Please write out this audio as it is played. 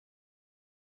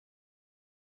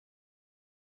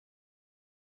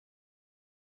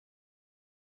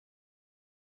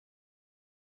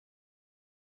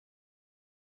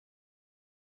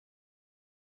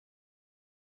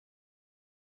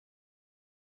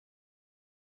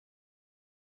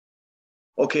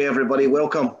Okay, everybody,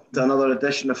 welcome to another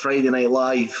edition of Friday Night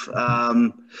Live,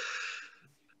 the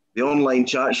online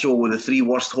chat show with the three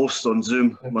worst hosts on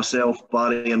Zoom: myself,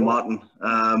 Barry, and Martin.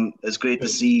 It's great to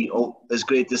see all. It's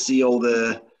great to see all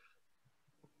the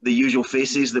usual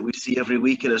faces that we see every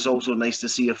week, and it's also nice to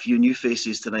see a few new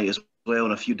faces tonight as well,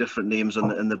 and a few different names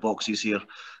in the boxes here.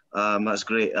 That's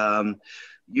great.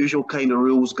 Usual kind of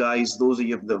rules, guys. Those of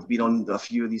you that have been on a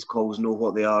few of these calls know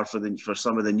what they are. For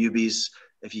some of the newbies,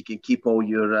 if you can keep all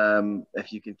your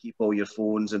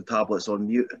phones and tablets on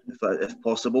mute, if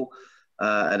possible,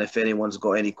 and if anyone's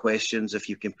got any questions, if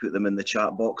you can put them in the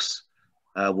chat box,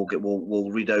 we'll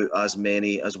read out as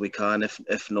many as we can,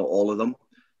 if not all of them.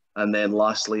 And then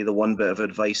lastly, the one bit of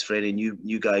advice for any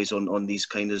new guys on these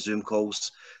kind of Zoom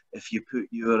calls: if you put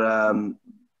your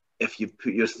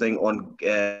thing on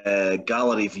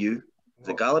gallery view, is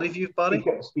it gallery view, Barry?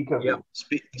 Speaker view.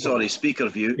 Speaker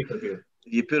view.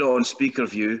 If you put it on speaker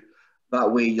view,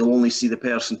 that way you'll only see the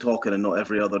person talking and not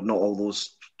all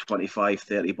those 25,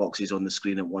 30 boxes on the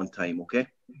screen at one time, okay?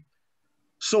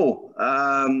 So,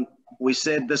 we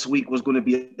said this week was going to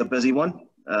be a busy one.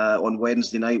 On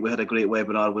Wednesday night, we had a great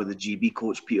webinar with the GB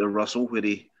coach, Peter Russell, where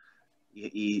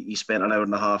he spent an hour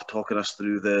and a half talking us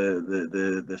through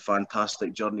the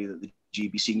fantastic journey that the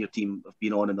GB senior team have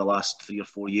been on in the last 3 or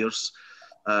 4 years.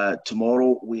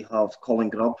 Tomorrow we have Colin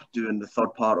Grubb doing the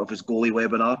third part of his goalie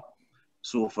webinar.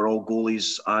 So for all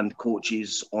goalies and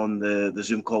coaches on the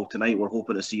Zoom call tonight, we're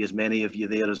hoping to see as many of you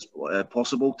there as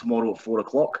possible tomorrow at 4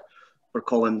 o'clock for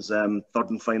Colin's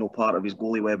third and final part of his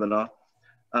goalie webinar.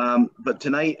 But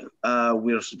tonight,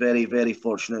 we're very, very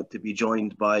fortunate to be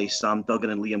joined by Sam Duggan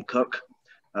and Liam Kirk.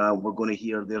 We're going to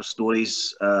hear their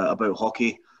stories about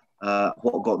hockey,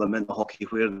 what got them into hockey,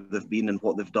 where they've been and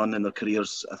what they've done in their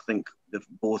careers. I think they've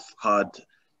both had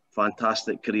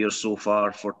fantastic careers so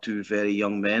far for two very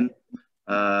young men.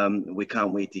 We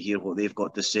can't wait to hear what they've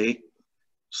got to say.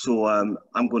 So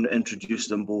I'm going to introduce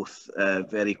them both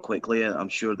very quickly. I'm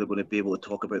sure they're going to be able to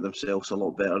talk about themselves a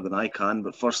lot better than I can.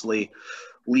 But firstly,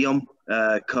 Liam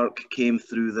Kirk came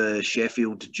through the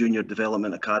Sheffield Junior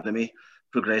Development Academy,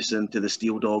 progressing to the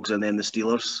Steel Dogs and then the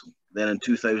Steelers. Then in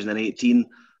 2018,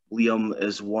 Liam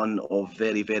is one of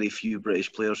very, very few British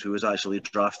players who was actually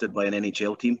drafted by an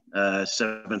NHL team,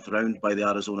 7th round by the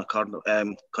Arizona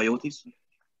Coyotes.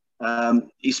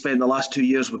 He spent the last 2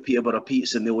 years with Peterborough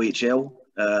Petes in the OHL.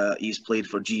 He's played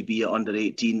for GB at under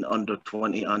 18, under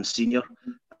 20 and senior.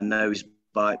 And now he's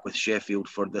back with Sheffield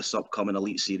for this upcoming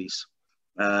Elite Series.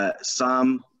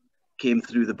 Sam came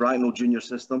through the Bracknell Junior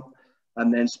system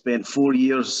and then spent 4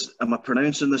 years, am I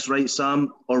pronouncing this right,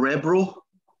 Sam? Orebro?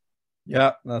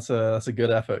 Yeah, that's a good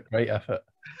effort, great effort.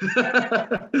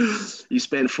 He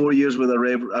spent 4 years with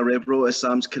Orebro as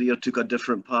Sam's career took a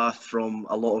different path from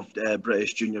a lot of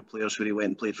British junior players, where he went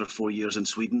and played for 4 years in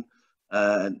Sweden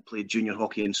and played junior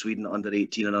hockey in Sweden under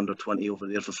 18 and under 20 over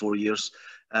there for 4 years.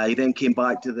 He then came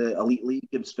back to the Elite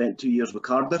League and spent 2 years with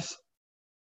Cardiff.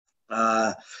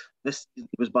 He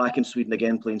was back in Sweden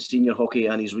again playing senior hockey,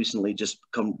 and he's recently just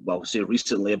come, well, say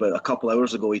recently, about a couple of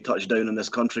hours ago, he touched down in this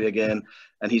country again,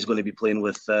 and he's going to be playing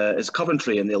with, it's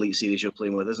Coventry in the Elite Series you're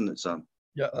playing with, isn't it, Sam?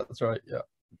 Yeah, that's right, yeah.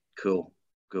 Cool.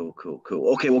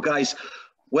 Okay, well, guys,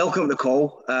 welcome to the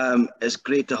call. It's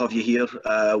great to have you here.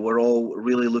 We're all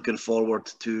really looking forward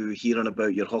to hearing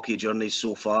about your hockey journeys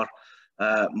so far.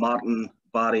 Martin,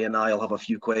 Barry and I will have a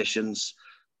few questions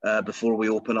before we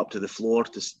open up to the floor.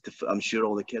 I'm sure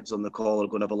all the kids on the call are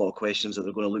going to have a lot of questions that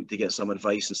they're going to look to get some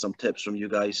advice and some tips from you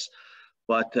guys.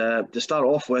 But to start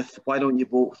off with, why don't you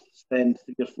both spend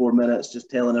 3 or 4 minutes just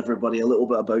telling everybody a little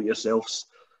bit about yourselves,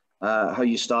 how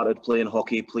you started playing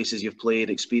hockey, places you've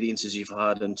played, experiences you've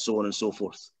had, and so on and so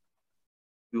forth.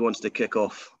 Who wants to kick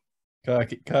off?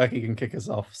 Kirk can kick us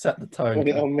off. Set the tone. Put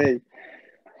it on me.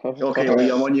 Okay,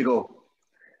 Liam, on you go.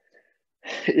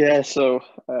 Yeah, so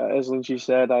as Lynchy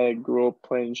said, I grew up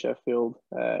playing Sheffield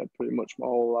pretty much my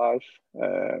whole life.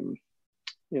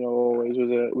 Always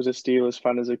was a Steelers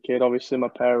fan as a kid. Obviously, my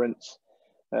parents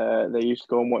they used to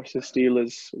go and watch the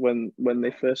Steelers when they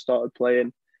first started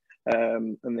playing,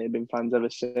 and they've been fans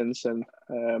ever since. And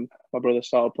my brother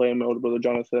started playing, my older brother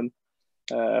Jonathan,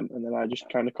 and then I just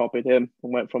kind of copied him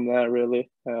and went from there. Really,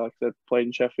 like I said, played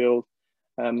in Sheffield,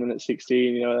 and then at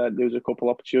 16, there was a couple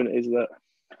opportunities that.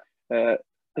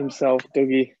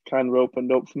 Dougie kind of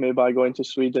opened up for me by going to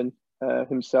Sweden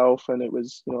himself, and it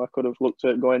was, I could have looked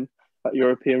at going that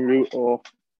European route or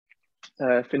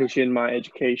finishing my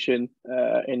education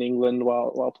in England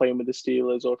while playing with the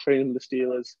Steelers or training with the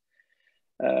Steelers.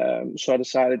 So I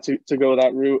decided to go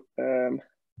that route.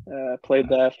 Played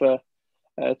there for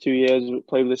 2 years.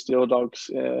 Played with the Steel Dogs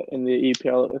in the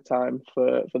EPL at the time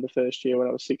for the first year when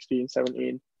I was 16,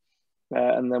 17.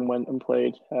 And then went and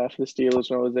played for the Steelers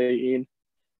when I was 18.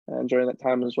 And during that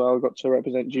time as well, got to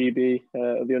represent GB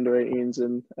at the under-18s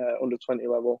and under-20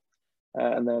 level.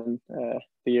 And then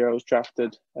the year I was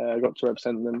drafted, I got to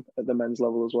represent them at the men's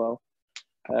level as well.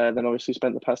 Then obviously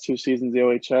spent the past 2 seasons the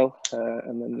OHL,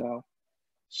 and then now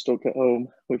stuck at home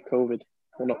with COVID.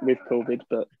 Well, not with COVID,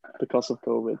 but because of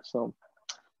COVID. So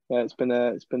yeah, it's been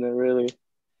a really,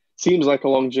 seems like a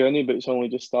long journey, but it's only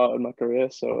just started my career.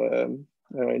 So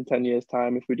in 10 years'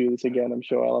 time, if we do this again, I'm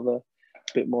sure I'll have a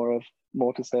bit more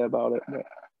to say about it. But...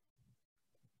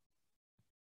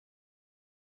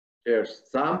 Cheers,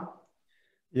 Sam.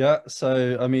 Yeah,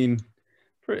 so I mean,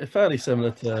 fairly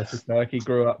similar to Kirk. He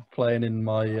grew up playing in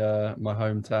my my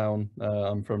hometown.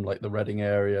 I'm from like the Reading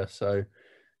area, so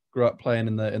grew up playing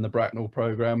in the Bracknell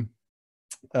program.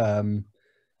 I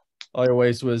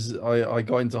always was. I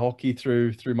got into hockey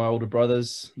through my older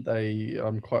brothers.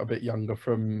 I'm quite a bit younger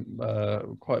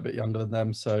than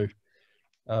them. So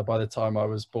by the time I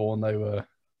was born, they were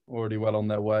already well on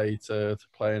their way to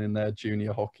playing in their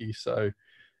junior hockey. So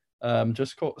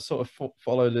just sort of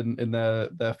followed in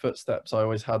their footsteps. I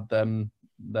always had them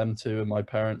two and my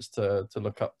parents to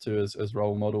look up to as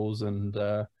role models, and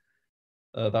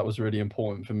that was really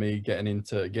important for me. Getting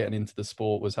into the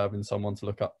sport was having someone to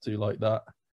look up to like that.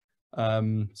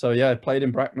 So yeah, I played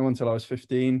in Bracknell until I was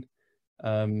 15.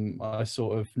 I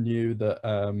sort of knew that,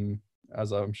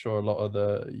 as I'm sure a lot of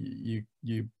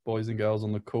you boys and girls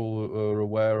on the call are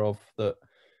aware of, that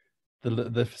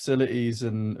the facilities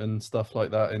and stuff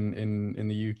like that in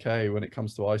the UK when it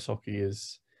comes to ice hockey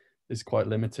is quite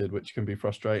limited, which can be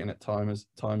frustrating at times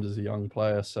as a young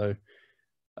player. So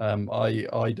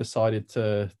I decided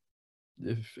that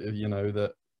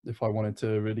if I wanted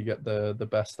to really get the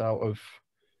best out of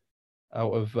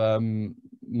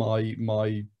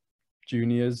my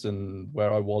juniors and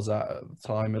where I was at the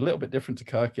time, a little bit different to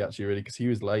Kirky actually, really, because he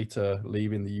was later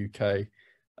leaving the UK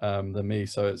than me.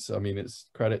 So it's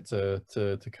credit to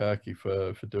Kirky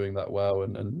for doing that well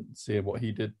and seeing what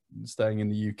he did, staying in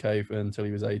the UK until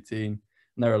he was 18. And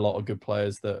there are a lot of good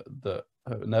players that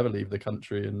never leave the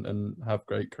country and have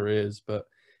great careers, but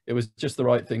it was just the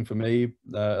right thing for me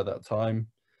at that time.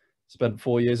 Spent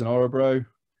 4 years in Orebro.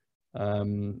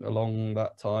 Along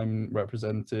that time,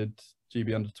 represented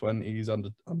GB under-20s,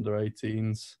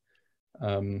 under-18s.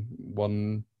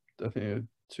 Won, I think,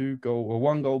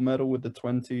 1 gold medal with the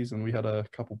 20s, and we had a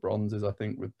couple bronzes, I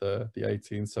think, with the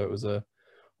 18s. So it was a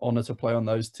honour to play on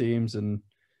those teams, and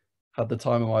had the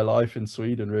time of my life in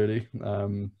Sweden. Really,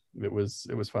 it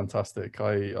was fantastic.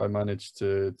 I managed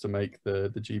to make the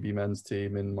GB men's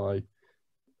team in my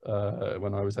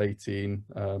when I was 18,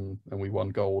 and we won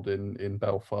gold in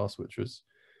Belfast, which is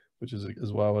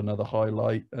as well another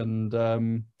highlight. And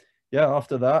yeah,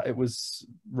 after that, it was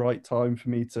right time for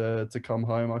me to come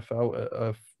home. I felt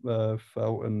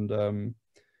and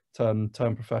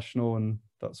turn professional, and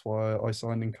that's why I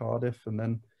signed in Cardiff. And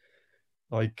then,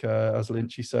 like as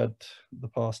Lynchy said, the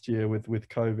past year with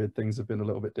COVID, things have been a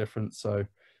little bit different. So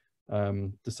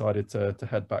decided to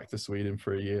head back to Sweden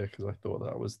for a year, because I thought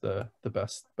that was the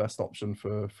best option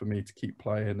for me to keep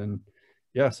playing. And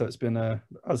yeah, so it's been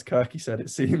as Kirky said, it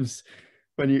seems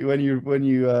when you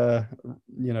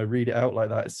read it out like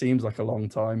that, it seems like a long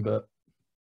time, but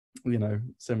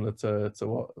similar to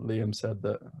what Liam said,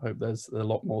 that I hope there's a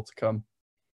lot more to come.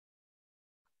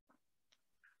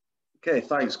 Okay,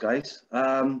 thanks guys.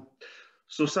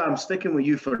 So Sam, sticking with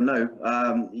you for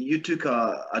now, you took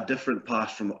a different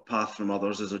path from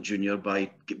others as a junior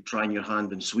by trying your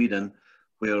hand in Sweden,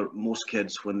 where most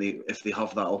kids, if they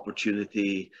have that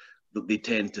opportunity, they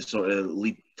tend to sort of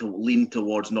lean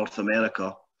towards North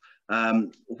America.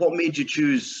 What made you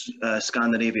choose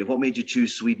Scandinavia? What made you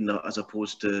choose Sweden as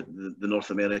opposed to the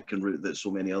North American route that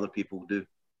so many other people do?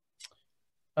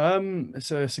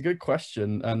 So it's a good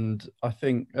question, and I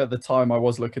think at the time I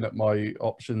was looking at my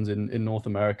options in North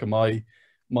America.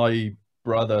 My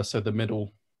brother, so the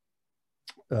middle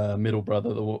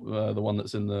brother, the one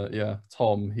that's in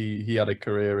Tom, he had a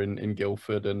career in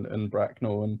Guildford and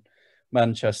Bracknell and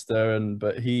Manchester,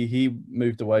 but he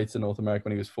moved away to North America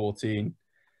when he was 14,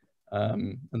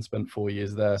 and spent 4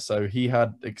 years there. So he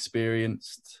had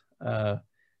experienced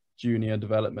junior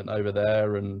development over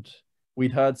there, and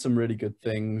we'd heard some really good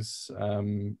things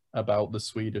about the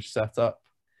Swedish setup,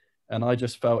 and I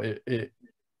just felt it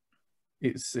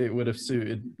would have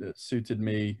suited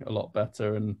me a lot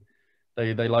better. And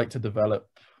they like to develop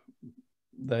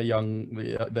their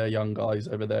young guys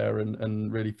over there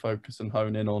and really focus and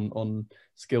hone in on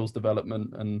skills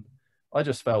development. And I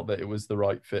just felt that it was the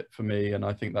right fit for me. And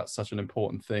I think that's such an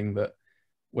important thing, that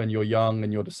when you're young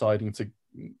and you're deciding to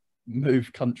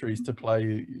move countries to play,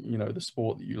 you know, the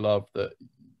sport that you love, that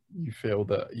you feel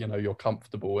that, you know, you're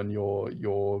comfortable and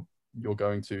you're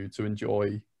going to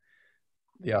enjoy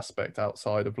the aspect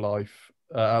outside of life,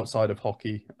 outside of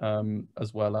hockey,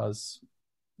 as well as,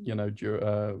 you know,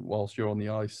 whilst you're on the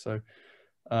ice. So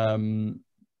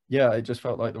yeah, it just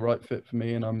felt like the right fit for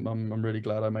me, and I'm really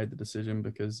glad I made the decision,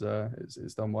 because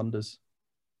it's done wonders.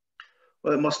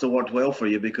 Well, it must have worked well for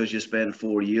you, because you spent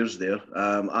 4 years there.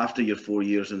 After your 4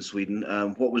 years in Sweden,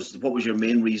 what was your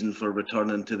main reason for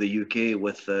returning to the UK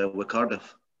with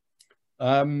Cardiff?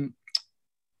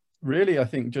 Really, I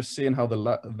think just seeing how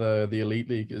the Elite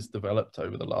League has developed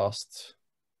over the last,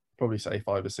 probably say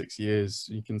 5 or 6 years.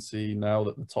 You can see now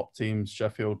that the top teams,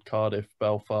 Sheffield, Cardiff,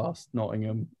 Belfast,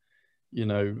 Nottingham, you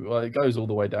know, well, it goes all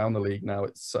the way down the league now.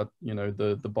 It's you know,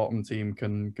 the bottom team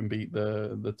can beat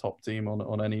the top team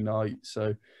on any night.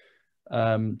 So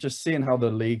just seeing how the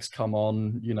leagues come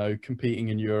on, you know, competing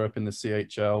in Europe in the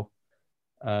CHL,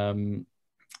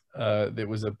 it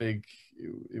was a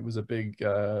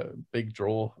big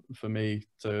draw for me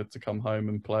to come home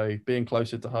and play. Being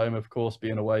closer to home, of course,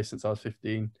 being away since I was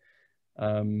 15,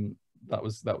 that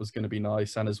was going to be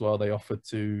nice. And as well, they offered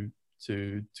to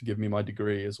give me my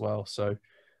degree as well. So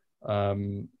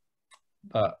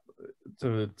that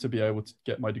to be able to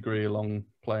get my degree along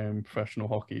playing professional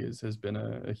hockey has been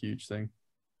a huge thing.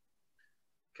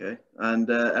 Okay, and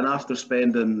after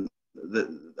spending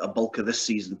a bulk of this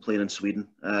season playing in Sweden,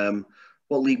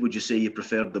 what league would you say you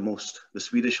preferred the most, the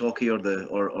Swedish hockey or the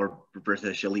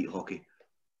British elite hockey?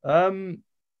 I'm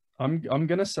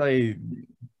gonna say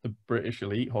the British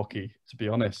elite hockey, to be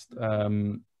honest.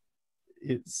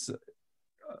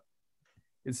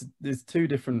 It's two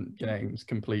different games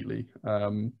completely.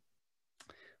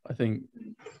 I think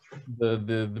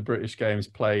the British games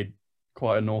played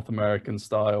quite a North American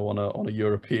style on a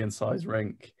European size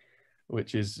rink,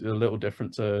 which is a little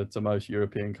different to most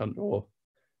European or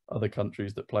other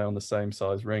countries that play on the same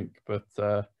size rink. But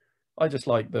I just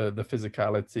like the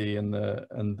physicality and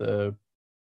the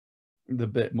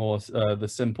bit more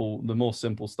the more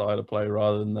simple style of play,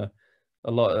 rather than a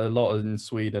lot in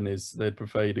Sweden is they'd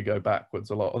prefer you to go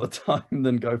backwards a lot of the time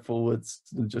than go forwards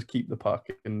and just keep the puck,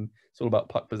 and it's all about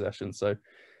puck possession. So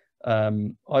I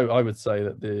would say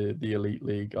that the Elite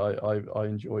League I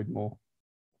enjoyed more.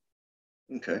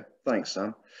 Okay, thanks,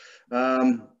 Sam.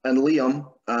 And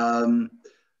Liam,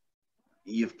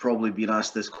 you've probably been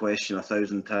asked this question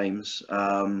 1,000 times.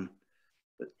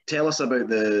 Tell us about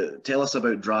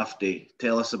draft day.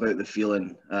 Tell us about the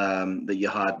feeling that you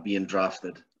had being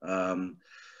drafted.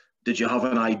 Did you have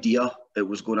an idea it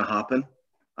was going to happen?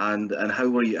 And how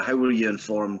were you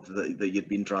informed that you'd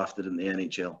been drafted in the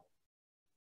NHL?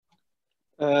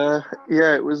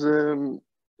 Yeah, it was a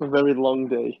very long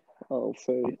day, I'll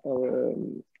say.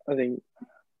 I think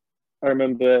I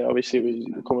remember, obviously, it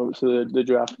was coming up to the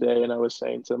draft day, and I was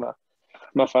saying to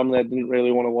my family I didn't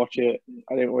really want to watch it.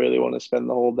 I didn't really want to spend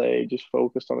the whole day just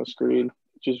focused on a screen,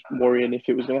 just worrying if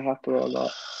it was going to happen or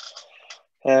not.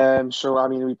 So, I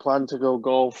mean, we planned to go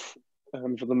golf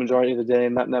for the majority of the day,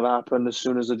 and that never happened. As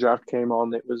soon as the draft came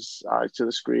on, it was eyes to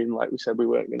the screen, like we said we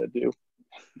weren't going to do.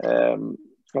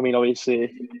 I mean,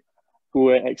 obviously, we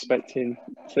weren't expecting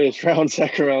first round,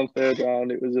 second round, third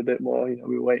round. It was a bit more, you know,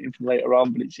 we were waiting for later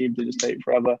on, but it seemed to just take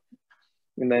forever.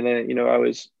 And then, you know, I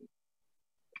was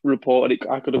reported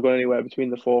I could have gone anywhere between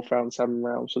the 4th round, 7th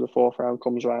round. So the 4th round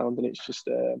comes around, and it's just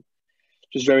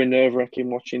very nerve-wracking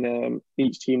watching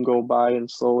each team go by and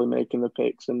slowly making the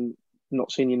picks and not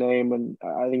seeing your name. And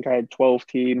I think I had 12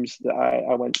 teams that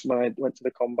I went to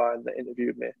the combine that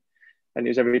interviewed me, and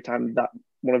it was every time that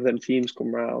one of them teams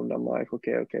come round, I'm like,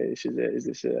 okay, this is it. Is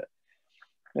this it?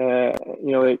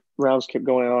 You know, rounds kept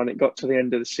going on. It got to the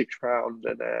end of the 6th round,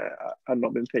 and I'd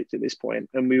not been picked at this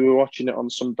point. And we were watching it on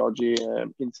some dodgy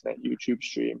internet YouTube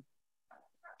stream.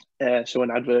 So an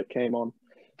advert came on.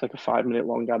 It's like a 5-minute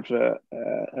long advert.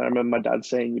 And I remember my dad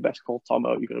saying, "You best call Tom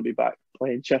out. You're going to be back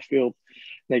playing Sheffield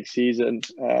next season."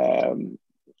 And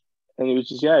it was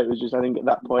just, I think at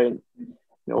that point, you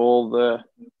know, all the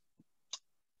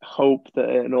hope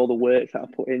and all the work that I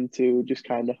put into just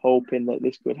kind of hoping that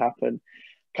this could happen,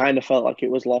 kind of felt like it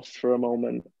was lost for a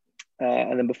moment.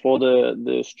 And then before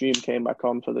the stream came back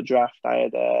on for the draft, I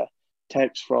had a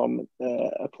text from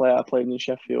a player I played in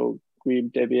Sheffield,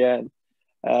 Guillaume Debian.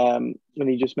 And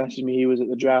he just messaged me. He was at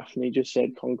the draft, and he just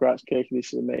said, "Congrats, Kirk,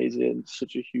 this is amazing.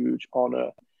 Such a huge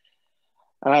honour."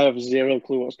 And I have zero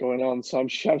clue what's going on. So I'm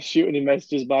shooting him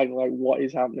messages back like, what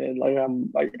is happening?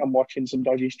 I'm watching some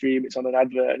dodgy stream. It's on an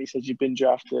advert, and he says, you've been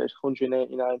drafted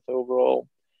 189th overall.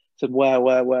 I said,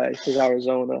 where? He says,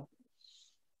 Arizona.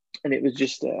 And it was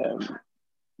just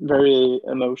very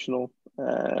emotional.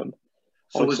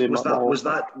 So was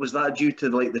that due to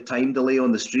like the time delay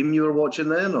on the stream you were watching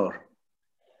then, or?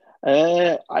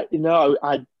 I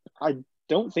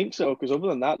don't think so, because other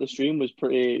than that, the stream was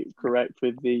pretty correct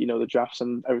with the drafts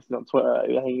and everything on Twitter. I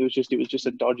think it was just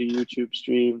a dodgy YouTube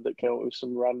stream that came up with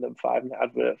some random 5-minute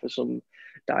advert for some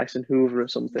Dyson Hoover or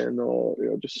something, or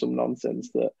just some nonsense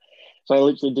that. So I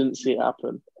literally didn't see it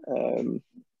happen.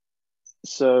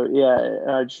 So yeah,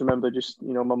 I just remember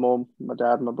my mum, my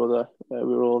dad, my brother, we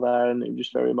were all there, and it was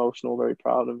just very emotional, very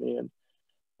proud of me, and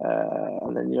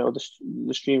then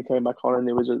the stream came back on, and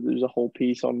there was a whole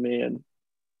piece on me, and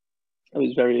it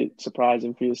was very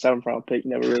surprising for the 7th round pick.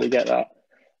 You never really get that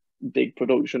big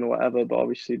production or whatever, but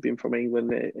obviously being from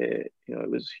England, it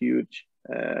was huge.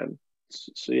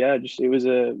 So yeah, it was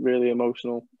a really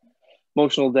emotional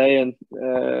day, and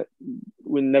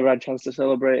we never had a chance to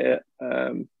celebrate it.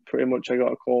 Pretty much I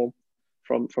got a call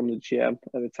from the GM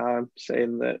at the time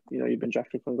saying that, you've been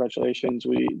drafted, congratulations,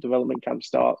 development camp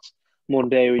starts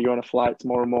Monday, you're on a flight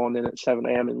tomorrow morning at 7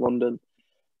 a.m. in London.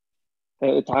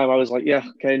 At the time I was like, yeah,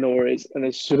 okay, no worries. And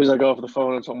as soon as I go off the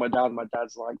phone and told my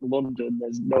dad's like, London,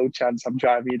 there's no chance I'm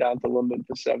driving you down to London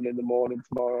for 7 in the morning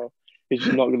tomorrow. He's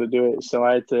just not going to do it. So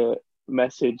I had to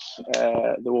message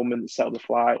the woman that set up the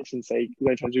flights and say,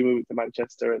 we're going to move it to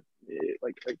Manchester. And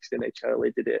like NHL,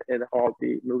 they did it in a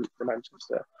heartbeat, moved it to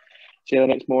Manchester. So yeah, the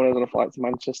next morning I was on a flight to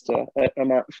Manchester,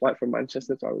 flight from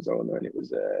Manchester to Arizona, and it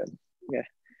was,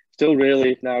 still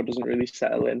really now doesn't really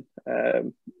settle in.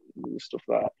 The stuff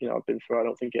that I've been through, I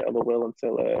don't think it ever will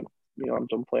until I'm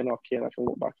done playing hockey and I can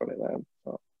look back on it then.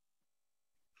 So.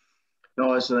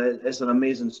 No, it's an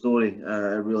amazing story. It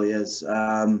really is.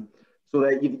 So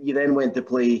that you then went to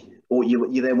play.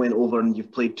 You then went over and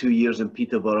you've played 2 years in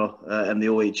Peterborough in the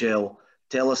OHL.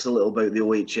 Tell us a little about the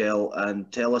OHL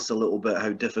and tell us a little bit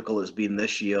how difficult it's been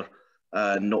this year,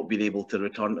 not being able to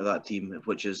return to that team.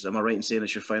 Which is, am I right in saying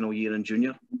it's your final year in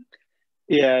junior?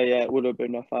 Yeah, it would have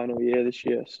been my final year this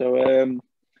year. So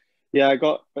I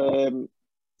got I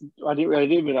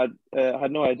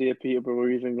had no idea Peterborough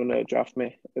were even going to draft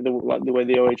me. The way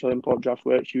the OHL import draft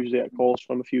works, usually it calls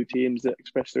from a few teams that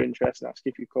express their interest and ask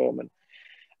if you come. And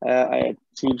I had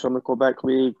teams from the Quebec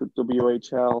League, the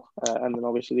WHL, and then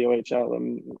obviously the OHL.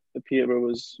 And the Peterborough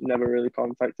was never really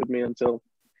contacted me until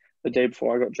the day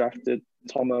before I got drafted.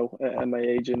 Tomo and my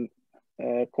agent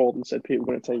called and said, "Peter, we're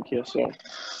going to take you." So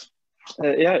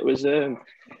it was.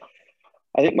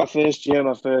 I think my first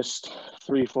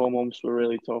 3-4 months were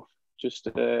really tough. Just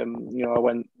I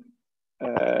went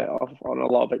off on a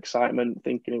lot of excitement,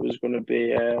 thinking it was going to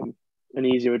be an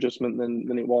easier adjustment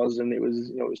than it was, and it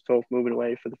was it was tough moving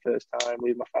away for the first time,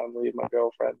 leaving my family, leaving my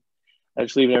girlfriend,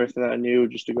 just leaving everything that I knew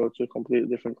just to go to a completely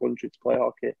different country to play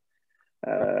hockey.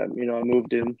 I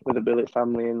moved in with a billet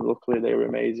family, and luckily they were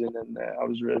amazing, and I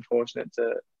was really fortunate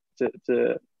to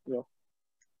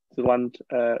land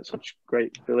such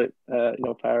great billet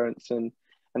parents, and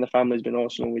the family's been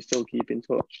awesome, and we still keep in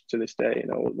touch to this day.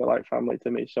 They're like family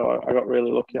to me, so I got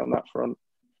really lucky on that front.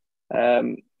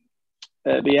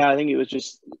 But yeah, I think it was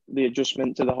just the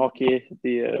adjustment to the hockey,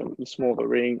 the smaller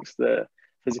rinks, the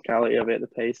physicality of it, the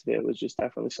pace of it was just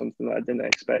definitely something that I didn't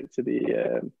expect to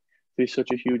be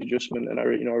such a huge adjustment. And I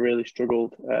really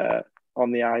struggled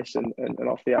on the ice and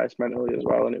off the ice mentally as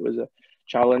well. And it was a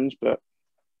challenge, but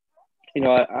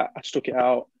I stuck it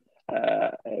out.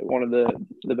 One of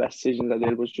the best decisions I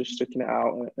did was just sticking it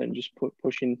out and just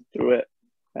pushing through it.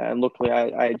 And luckily,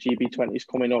 I had GB20s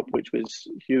coming up, which was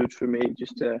huge for me,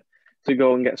 just to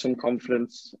go and get some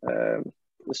confidence.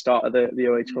 The start of the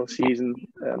OHL season,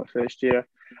 my first year,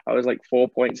 I was like 4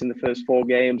 points in the first 4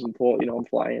 games and thought, I'm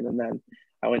flying. And then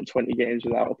I went 20 games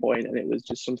without a point, and it was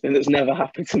just something that's never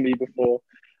happened to me before.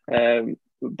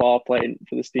 Bar playing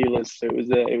for the Steelers, so it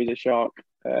was a shock.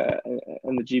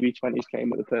 And the GB20s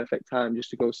came at the perfect time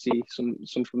just to go see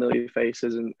some familiar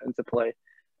faces and to play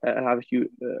and have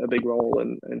a big role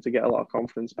and to get a lot of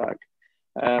confidence back.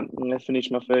 And I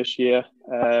finished my first year.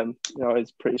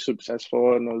 It's pretty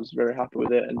successful, and I was very happy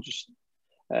with it. And just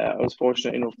I was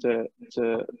fortunate enough to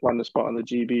land a spot on the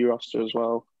GB roster as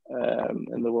well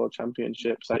in the World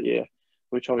Championships that year,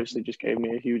 which obviously just gave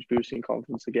me a huge boost in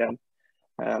confidence again.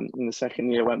 In the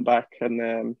second year, I went back, and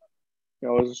I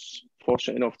was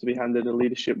fortunate enough to be handed a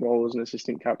leadership role as an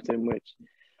assistant captain, which,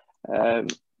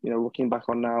 looking back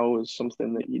on now, was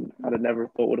something that I'd have never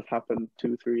thought would have happened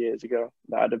 2-3 years ago,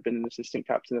 that I'd have been an assistant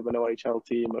captain of an OHL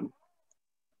team. And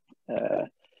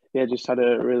yeah, just had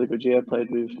a really good year.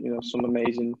 Played with some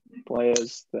amazing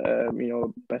players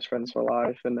that best friends for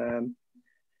life, and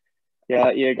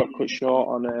yeah, got cut short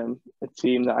on a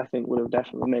team that I think would have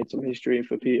definitely made some history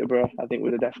for Peterborough. I think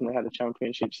we'd have definitely had a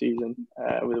championship season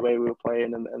with the way we were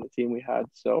playing and the team we had.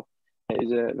 So it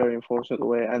is very unfortunate the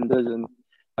way it ended. And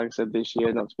like I said, this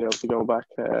year not to be able to go back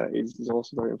is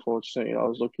also very unfortunate. I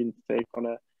was looking to take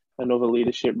on another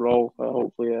leadership role,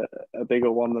 hopefully a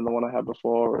bigger one than the one I had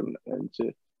before, and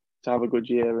to have a good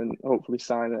year and hopefully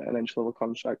sign an entry-level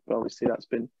contract. But obviously that's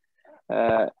been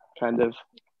kind of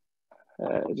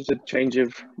just a change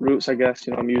of routes, I guess.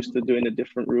 I'm used to doing a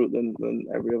different route than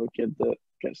every other kid that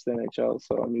gets to the NHL,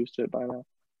 so I'm used to it by now.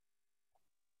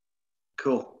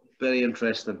 Cool, very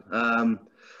interesting.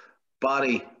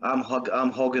 Barry, I'm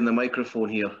hogging the microphone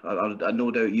here. I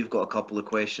no doubt you've got a couple of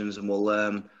questions, and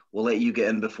we'll let you get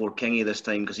in before Kingy this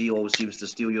time, because he always seems to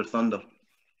steal your thunder.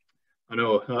 I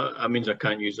know, that means I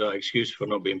can't use that excuse for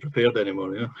not being prepared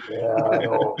anymore. Yeah, I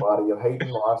know, Barry, you're hiding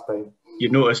the last time. You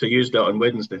notice I used that on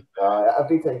Wednesday.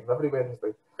 Every time, every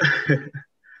Wednesday.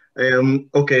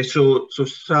 Okay, so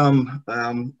Sam,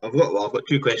 I've got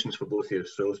two questions for both of you.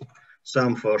 So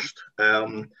Sam first.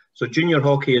 So junior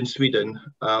hockey in Sweden,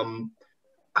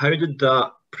 how did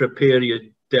that prepare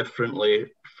you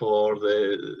differently for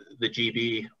the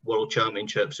GB World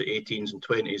Championships at 18s and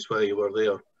 20s while you were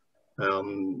there?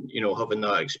 Having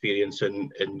that experience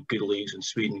in good leagues in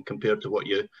Sweden compared to what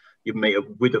you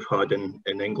would have had in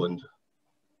England.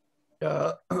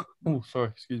 Oh, sorry,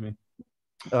 excuse me.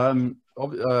 I'd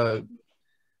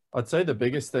say the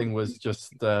biggest thing was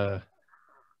just the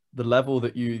level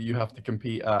that you have to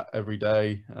compete at every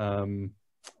day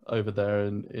over there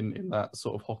in that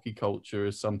sort of hockey culture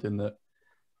is something that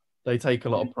they take a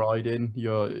lot of pride in.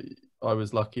 I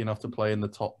was lucky enough to play in the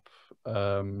top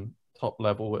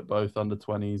level at both under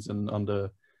 20s and under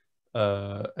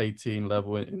 18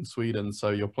 level in Sweden.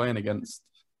 So you're playing against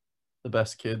the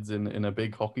best kids in a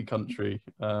big hockey country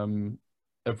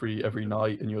every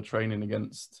night, and you're training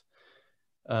against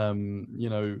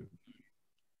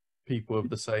people of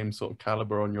the same sort of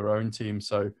caliber on your own team.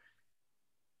 So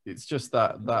it's just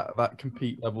that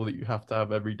compete level that you have to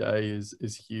have every day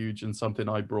is huge, and something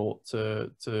I brought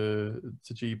to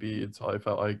GB. I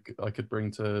felt I could bring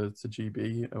to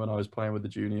GB when I was playing with the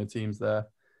junior teams there,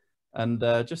 and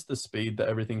just the speed that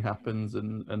everything happens,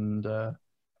 and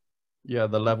yeah,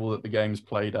 the level that the game's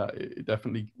played at, it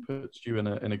definitely puts you in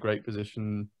a great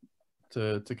position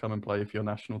to come and play for your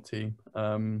national team.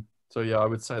 So yeah, I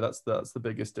would say that's the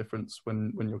biggest difference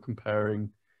when you're comparing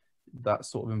that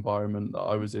sort of environment that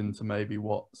I was in to maybe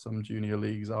what some junior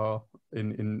leagues are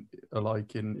in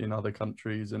other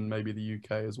countries, and maybe the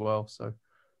UK as well. So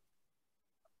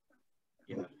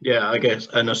yeah, I guess,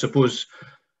 and I suppose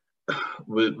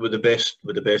with the best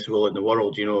will in the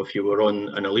world, if you were on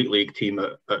an elite league team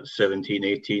at 17,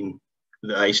 18,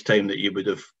 the ice time that you would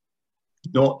have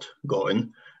not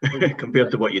gotten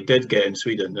compared to what you did get in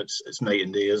Sweden, it's night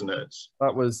and day, isn't it?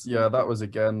 That was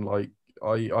again, like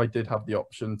I did have the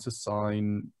option to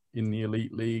sign in the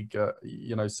elite league,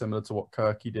 similar to what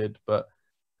Kirk did, but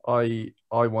I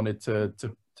wanted to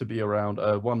be around.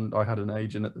 I had an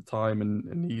agent at the time,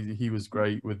 and he was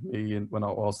great with me, and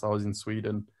whilst I was in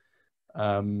Sweden.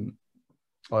 I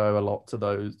owe a lot to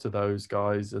those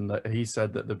guys, and that he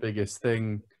said that the biggest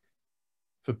thing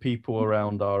for people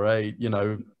around our age,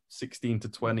 16 to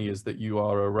 20, is that you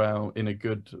are around in a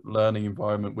good learning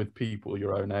environment with people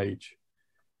your own age,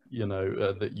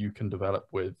 that you can develop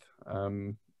with.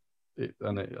 I'm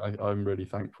really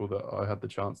thankful that I had the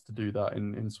chance to do that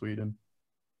in Sweden.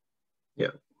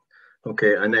 Yeah.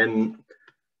 Okay, and then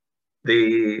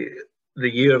the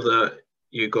year that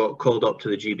you got called up to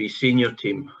the GB senior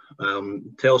team,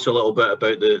 tell us a little bit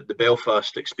about the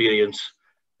Belfast experience,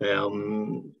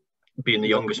 being the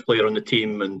youngest player on the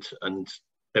team and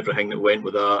everything that went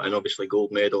with that, and obviously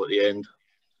gold medal at the end.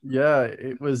 Yeah,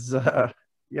 it was.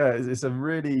 It's a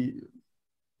really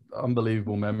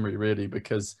unbelievable memory, really,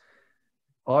 because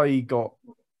I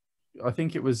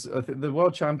think the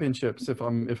World Championships, if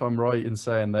I'm right in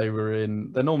saying,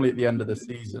 they're normally at the end of the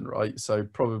season, right? So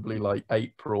probably like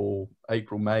April,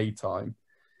 May time.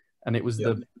 And it was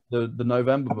the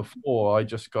November before, I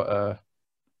just got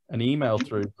an email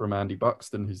through from Andy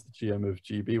Buxton, who's the GM of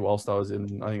GB, whilst I was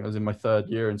in my third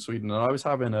year in Sweden, and I was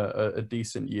having a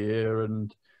decent year,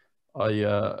 and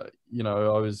I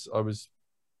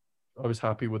was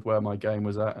happy with where my game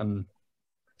was at, and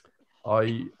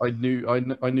I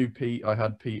knew Pete. I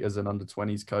had Pete as an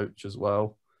under-20s coach as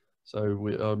well, so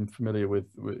I'm familiar with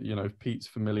Pete's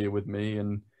familiar with me,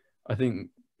 and I think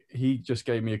he just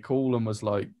gave me a call and was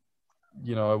like,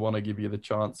 you know, I want to give you the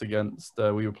chance against,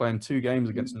 we were playing 2 games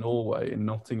against Norway in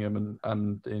Nottingham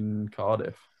and in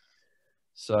Cardiff.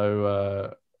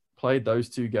 So played those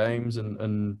 2 games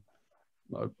and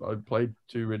I played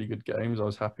 2 really good games. I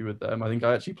was happy with them. I think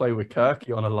I actually played with Kirk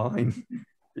on a line.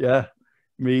 Yeah,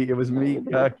 it was me,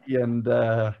 Kirk, and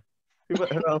who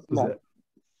else was it?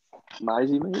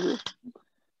 Mizey, maybe?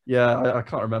 Yeah, I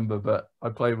can't remember, but I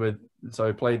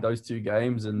played those 2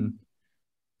 games and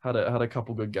had a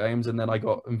couple good games, and then I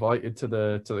got invited to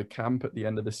the camp at the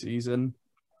end of the season,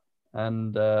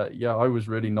 and yeah, I was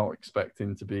really not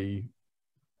expecting to be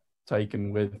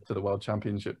taken to the World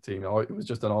Championship team. It was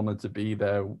just an honor to be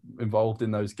there, involved in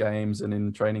those games and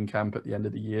in training camp at the end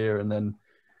of the year, and then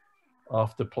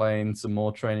after playing some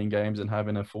more training games and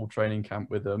having a full training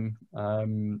camp with them,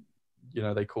 you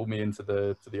know, they called me into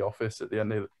the office at the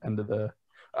end of the.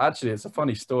 Actually, it's a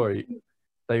funny story.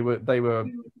 They were,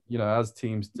 you know, as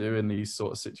teams do in these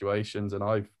sort of situations, and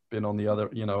I've been on the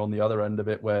other end of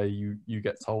it where you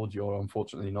get told you're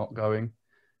unfortunately not going.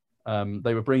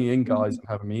 They were bringing in guys and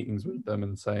having meetings with them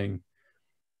and saying,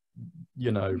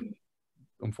 you know,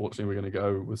 unfortunately we're going to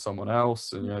go with someone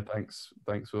else, and you know, thanks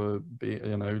for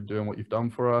doing what you've done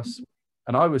for us.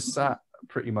 And I was sat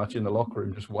pretty much in the locker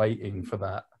room just waiting for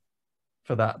that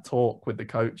talk with the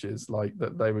coaches, like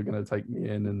that they were going to take me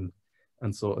in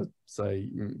and sort of say,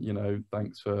 you know,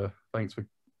 thanks for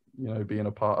you know, being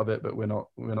a part of it, but we're not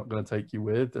going to take you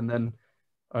with. And then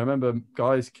I remember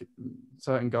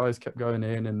certain guys kept going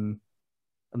in, and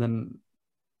then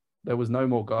there was no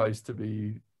more guys to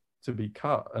be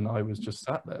cut, and I was just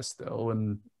sat there still.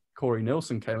 And Corey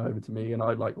Nilsson came over to me, and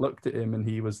I like looked at him, and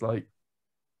he was like,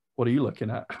 "What are you looking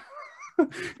at?"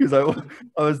 He was like,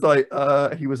 I was like,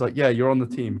 he was like, "Yeah, you're on the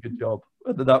team. Good job."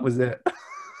 And that was it.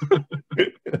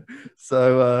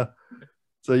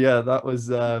 So yeah, that was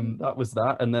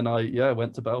that. And then I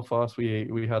went to Belfast.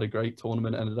 We had a great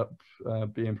tournament, ended up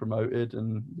being promoted,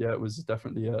 and yeah, it was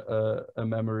definitely a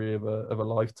memory of a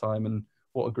lifetime. And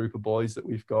what a group of boys that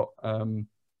we've got, you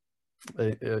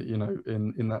know,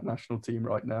 in that national team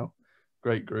right now.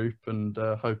 Great group, and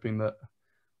hoping that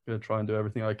I'm going to try and do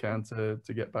everything I can to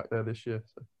get back there this year.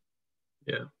 So.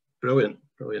 Yeah, brilliant.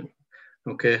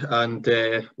 Okay, and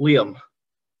Liam, a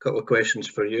couple of questions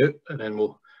for you, and then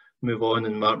we'll move on,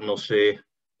 and Martin will say,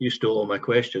 "You stole all my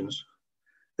questions."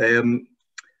 The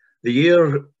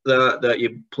year that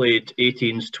you played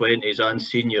 18s, 20s and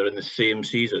senior in the same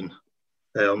season,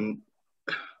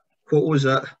 what was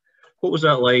that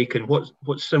like, and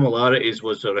what similarities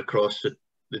was there across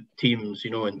the teams, you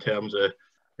know, in terms of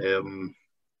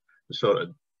sort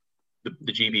of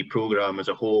the GB program as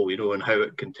a whole, you know, and how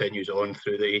it continues on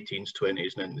through the 18s,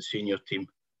 20s and then the senior team?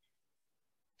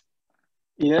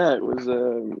 Yeah, it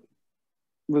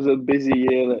was a busy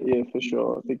year that year for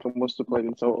sure. I think I must have played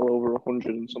in total over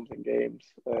 100 and something games.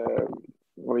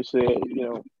 Obviously, you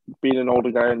know, being an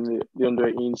older guy in the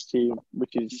under-18s team,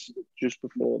 which is just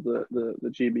before the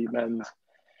GB men's,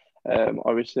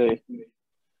 obviously,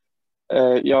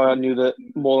 yeah, I knew that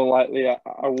more than likely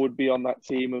I would be on that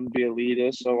team and be a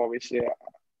leader. So obviously,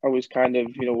 I was kind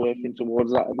of, you know, working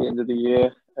towards that at the end of the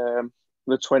year.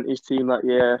 The 20s team that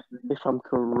year, if I'm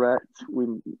correct, we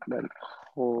went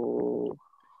for...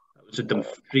 It was a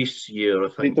Dumfries year, I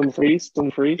think. Dumfries?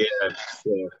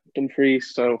 Yeah.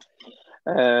 Dumfries. So,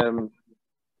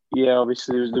 yeah,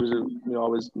 obviously there was you know, I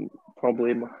was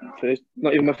probably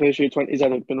not even my first year 20s.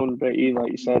 I'd have been under 18,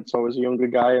 like you said. So I was a younger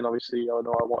guy, and obviously, I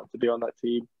know I wanted to be on that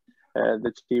team.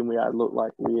 The team we had looked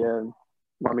like we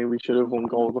should have won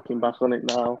gold looking back on it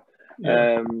now.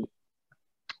 Yeah.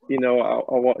 You know,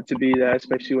 I wanted to be there,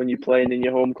 especially when you're playing in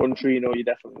your home country. You know, you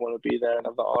definitely want to be there and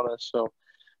have that honour. So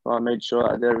I made sure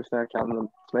I did everything I can to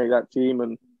make that team.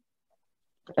 And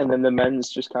then the men's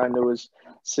just kind of was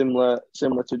similar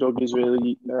to Dougie's,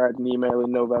 really. I had an email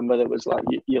in November that was like,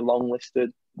 you're long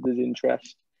listed, there's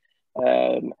interest.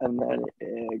 And then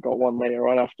got one later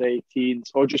on after 18,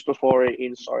 or just before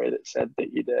 18, sorry, that said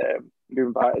that you'd be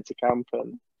invited to camp.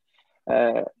 And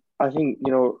I think,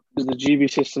 you know, the GB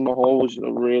system as a whole was, you know,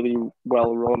 really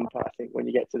well run. But I think when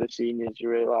you get to the seniors, you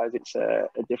realise it's a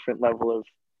different level of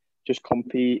just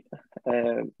compete.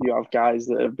 You have guys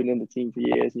that have been in the team for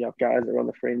years, and you have guys that are on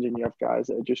the fringe, and you have guys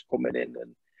that are just coming in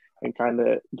and kind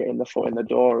of getting the foot in the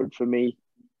door. And for me,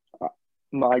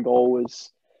 my goal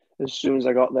was, as soon as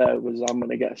I got there, was I'm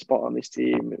going to get a spot on this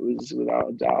team. It was without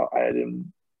a doubt. I had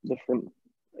in the front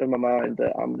of my mind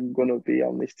that I'm going to be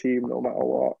on this team no matter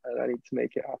what, and I need to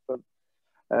make it happen.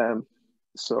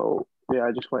 So yeah,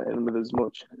 I just went in with as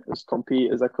much as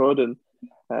compete as I could, and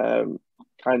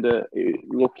kind of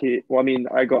lucky. Well, I mean,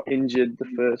 I got injured the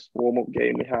first warm-up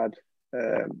game we had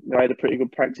I had a pretty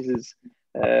good practices,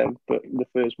 but the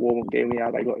first warm-up game we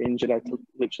had, I got injured. I took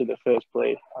literally the first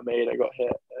play I made, I got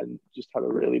hit and just had a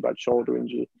really bad shoulder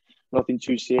injury. Nothing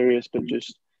too serious, but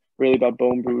just really bad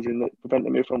bone bruising that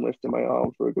prevented me from lifting my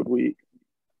arm for a good week.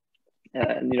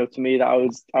 And to me, that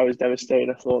I was devastated.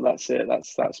 I thought, that's it.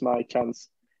 That's my chance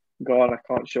gone. I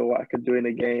can't show what I could do in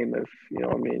a game. If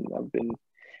I've been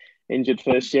injured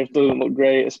first shift, doesn't look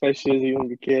great, especially as a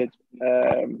younger kid.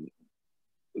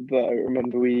 But I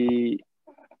remember we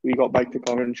got back to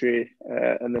Coventry,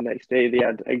 and the next day they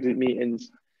had exit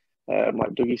meetings,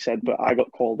 like Dougie said. But I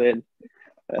got called in.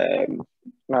 And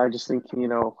I was just thinking,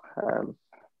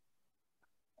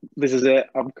 this is it.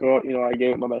 I'm caught. I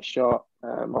gave it my best shot,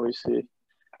 obviously.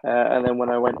 And then when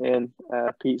I went in,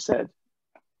 Pete said,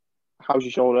 "How's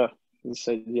your shoulder?" And I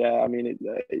said, "Yeah,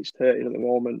 it's hurting at the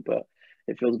moment, but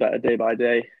it feels better day by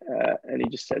day." And he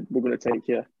just said, "We're going to take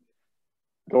you.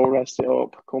 Go rest it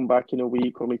up. Come back in a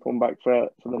week when we come back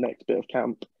for the next bit of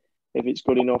camp. If it's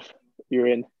good enough, you're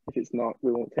in. If it's not,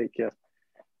 we won't take you."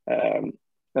 And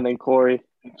then Corey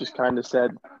just kind of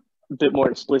said, a bit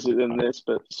more explicit than this,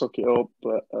 but suck it up,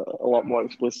 but a lot more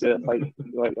explicit. Like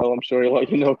I'm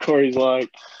sure Corey's like.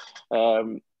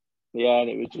 And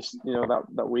it was just,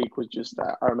 that week was just,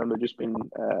 I remember just being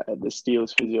at the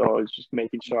Steelers physio. I was just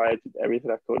making sure I did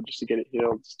everything I could just to get it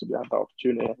healed, just to have that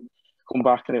opportunity. Come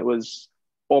back and it was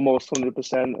almost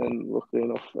 100%, and luckily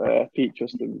enough, Pete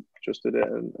trusted it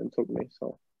and took me.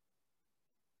 So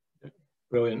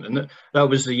brilliant. And that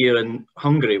was the year in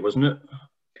Hungary, wasn't it?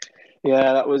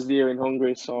 Yeah, that was the year in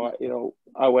Hungary. So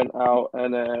I went out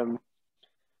and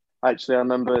actually I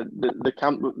remember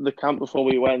the camp before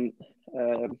we went.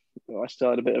 I still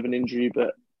had a bit of an injury,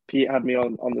 but Pete had me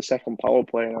on the second power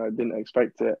play, and I didn't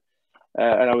expect it.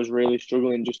 And I was really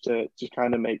struggling just to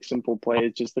kind of make simple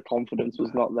plays. Just the confidence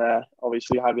was not there.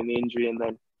 Obviously, having the injury and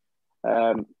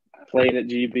then playing at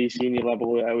GB senior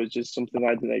level, it was just something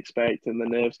I didn't expect, and the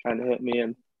nerves kind of hit me,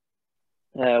 and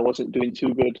I wasn't doing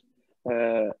too good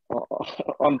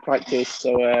on practice.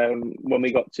 So when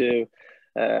we got to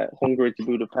Hungary to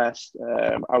Budapest,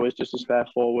 I was just a spare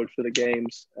forward for the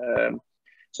games.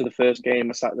 So the first game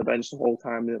I sat at the bench the whole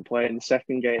time, didn't play. In the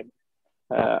second game,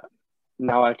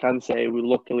 now I can say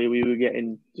luckily we were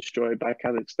getting destroyed by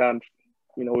Kazakhstan.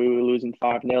 We were losing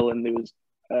 5-0 and there was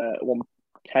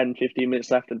 10-15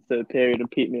 minutes left in the third period, and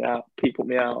Pete put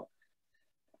me out.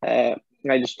 I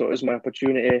just thought it was my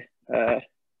opportunity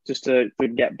just to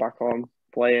get back on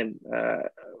playing.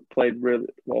 Played really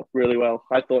well.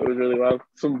 I thought it was really well.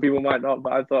 Some people might not,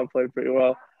 but I thought I played pretty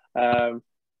well. And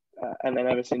then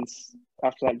ever since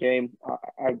after that game,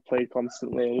 I played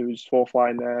constantly. It was 4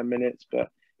 flying minutes, but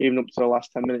even up to the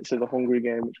last 10 minutes of the Hungary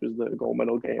game, which was the gold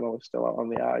medal game, I was still out on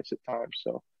the ice at times.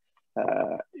 So,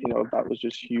 that was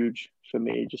just huge for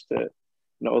me, just to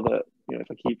know that, if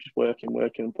I keep just working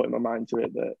and putting my mind to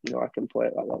it, that, I can play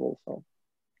at that level. So,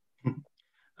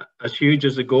 as huge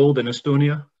as the gold in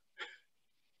Estonia.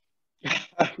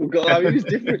 It was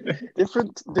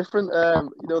different.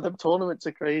 Them tournaments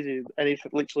are crazy.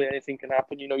 Literally anything can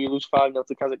happen. You lose 5-0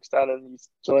 to Kazakhstan and you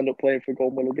still end up playing for a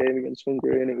gold medal game against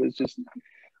Hungary, and it was just,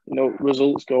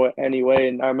 results go any way.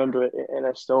 And I remember in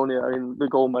Estonia, the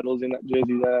gold medals in that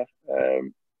jersey there.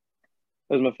 It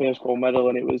was my first gold medal,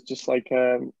 and it was just like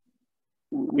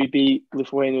we beat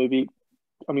Lithuania. We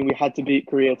had to beat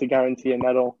Korea to guarantee a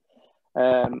medal,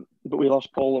 but we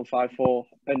lost Poland 5-4,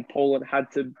 and Poland had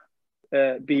to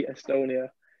beat Estonia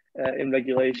in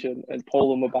regulation, and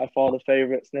Poland were by far the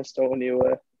favourites, and Estonia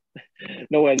were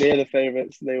nowhere near the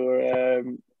favourites. They were,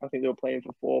 I think they were playing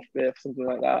for 4th, 5th, something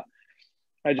like that.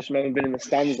 I just remember being in the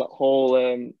stands that whole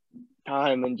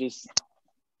time and just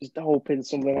hoping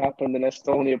something happened, and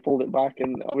Estonia pulled it back,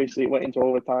 and obviously it went into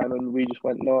overtime, and we just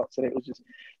went nuts. And it was just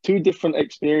 2 different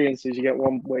experiences. You get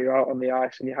one where you're out on the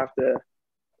ice and you have to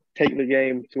take the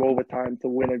game to overtime to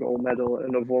win a gold medal,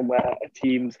 and another one where a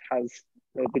team has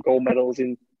the gold medals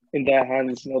in their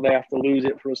hands. They have to lose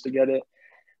it for us to get it.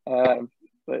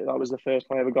 But that was the first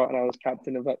one I ever got, and I was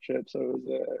captain of that trip, so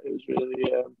it was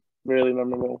really really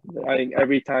memorable. I think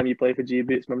every time you play for GB,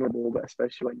 it's memorable, but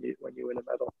especially when you win a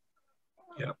medal.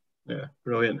 Yeah,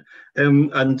 brilliant.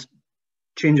 And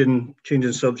changing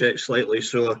subject slightly.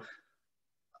 So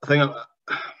I think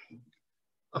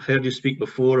I've heard you speak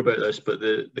before about this, but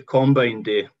the combine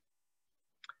day,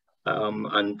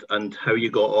 and how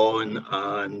you got on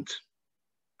and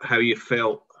how you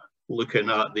felt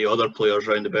looking at the other players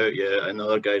round about you and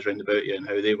other guys round about you and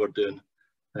how they were doing.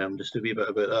 Just a wee bit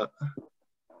about that.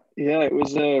 Yeah, it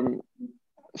was.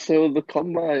 So the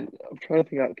combine, I'm trying to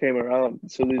think how it came around.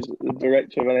 So there's the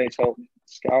director of NHL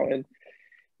scouting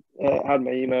had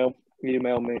my email, he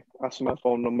emailed me, asked for my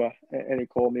phone number, and he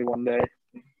called me one day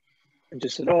and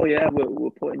just said, "Oh yeah, we're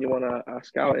putting you on a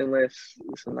scouting list,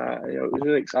 this and that." And, it was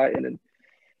really exciting. And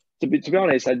to be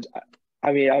honest,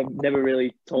 I mean, I've never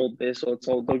really told this or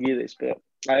told Dougie this, but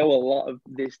I owe a lot of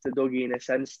this to Dougie in a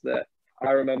sense that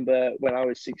I remember when I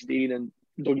was 16 and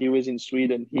Dougie was in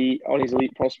Sweden, he on his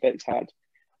elite prospects had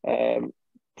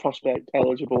prospect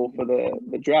eligible for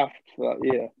the draft for that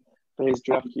year, for his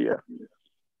draft year.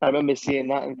 I remember seeing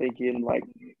that and thinking, like,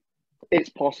 it's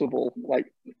possible,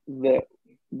 like the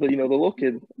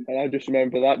looking, and I just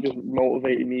remember that just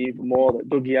motivated me even more that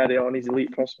Dougie had it on his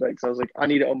elite prospects. I was like, I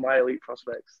need it on my elite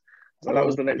prospects. So that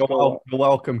was the next goal. You're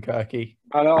welcome, Kirky.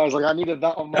 I know. I was like, I needed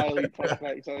that on my elite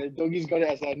prospects. So Dougie's got it.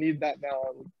 I said, I need that now.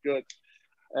 I was good.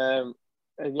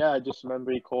 And yeah, I just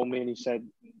remember he called me and he said,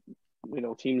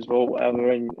 teams vote,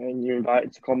 whatever, and you're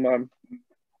invited to come, man.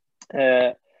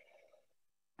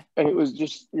 And it was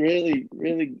just really,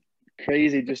 really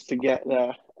crazy just to get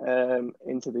there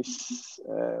into this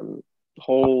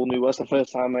whole new. That's the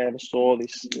first time I ever saw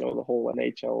this, the whole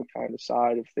NHL kind of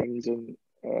side of things. And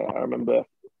I remember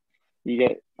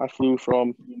I flew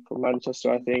from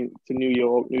Manchester, I think, to New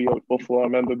York, Buffalo. I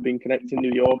remember being connected in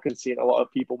New York and seeing a lot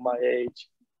of people my age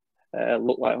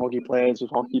look like hockey players with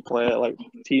hockey player, like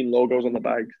team logos on the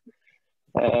bags.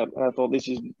 And I thought, this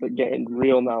is getting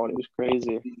real now, and it was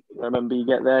crazy. I remember you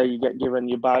get there, you get given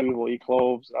your bag with all your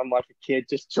clothes. I'm like a kid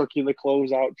just chucking the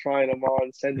clothes out, trying them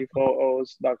on, sending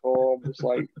photos back home. It's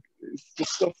like, it's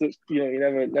just stuff that you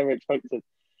never expected.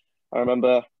 I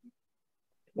remember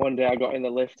one day I got in the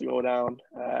lift to go down.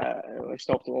 I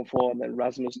stopped at one floor, and then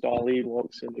Rasmus Dahlin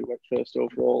walks in, who went first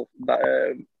overall that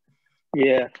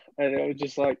yeah, and it was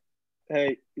just like,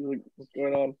 hey, what's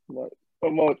going on? I'm like,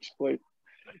 not much,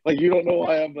 like you don't know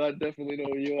who I am, but I definitely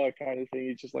know who you are, kind of thing.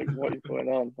 It's just like, what is going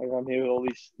on? Like, I'm here with all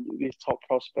these top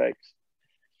prospects,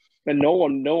 and no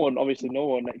one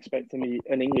expected me,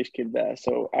 an English kid there.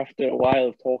 So after a while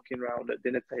of talking around at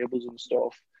dinner tables and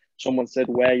stuff, someone said,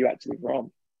 "Where are you actually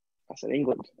from?" I said,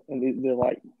 "England," and they're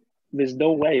like, "There's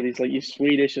no way." He's like, "You're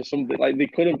Swedish or something." Like, they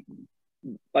couldn't,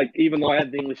 like, even though I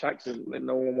had the English accent,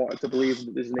 no one wanted to believe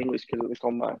that there's an English kid at the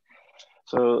combine.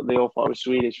 So they all thought I was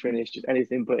Swedish, Finnish, just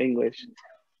anything but English.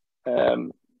 So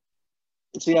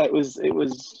yeah, it was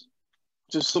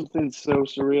just something so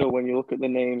surreal when you look at the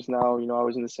names now. I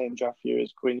was in the same draft year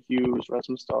as Quinn Hughes,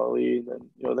 Rasmus Dahlin, and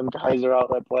them guys are out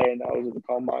there playing. I was at the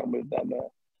combine with them,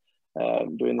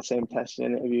 doing the same testing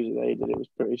and interviews that they did. It was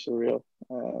pretty surreal.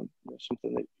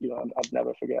 Something that I'd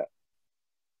never forget.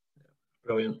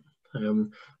 Brilliant.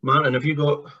 Martin, have you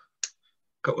got a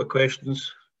couple of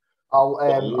questions? I'll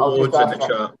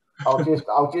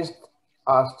just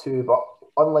ask two, but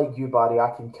unlike you, Barry,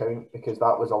 I can count because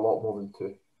that was a lot more than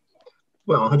two.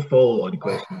 Well, I had follow-on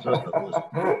questions.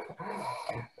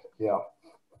 Yeah,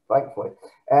 thankfully.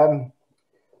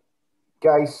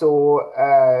 Guys, so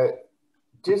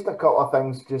just a couple of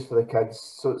things just for the kids.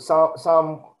 So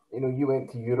Sam, you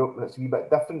went to Europe and it's a wee bit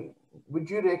different. Would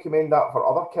you recommend that for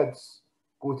other kids?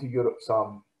 Go to Europe,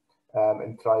 Sam,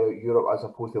 and try out Europe as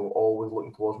opposed to always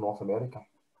looking towards North America?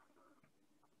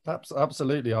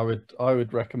 Absolutely, I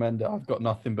would recommend it. I've got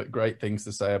nothing but great things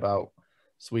to say about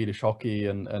Swedish hockey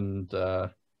and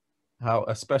how,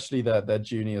 especially their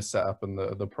junior setup and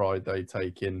the pride they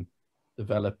take in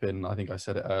developing. I think I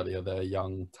said it earlier, their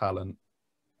young talent.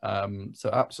 So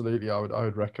absolutely, I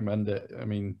would recommend it. I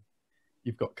mean,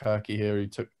 you've got Kirky here who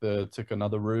took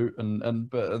another route, and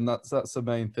that's the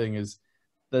main thing is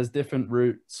there's different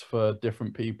routes for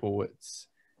different people. It's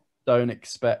don't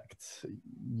expect,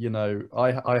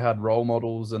 I had role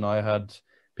models and I had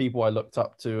people I looked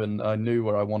up to, and I knew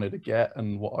where I wanted to get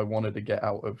and what I wanted to get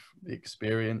out of the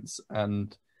experience.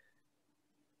 And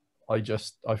I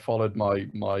followed my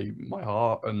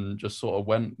heart and just sort of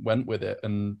went with it.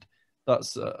 And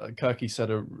that's Kirky said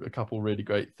a couple really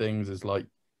great things, is like,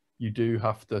 you do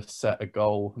have to set a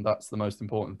goal. That's the most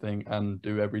important thing, and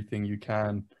do everything you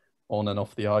can on and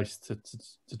off the ice to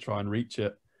try and reach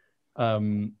it. But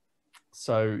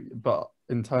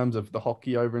in terms of the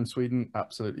hockey over in Sweden,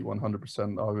 absolutely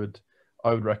 100%.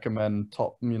 I would recommend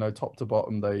top to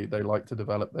bottom. They like to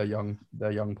develop their young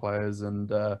players,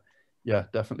 and yeah,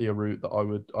 definitely a route that I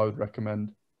would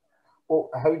recommend. Well,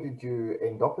 how did you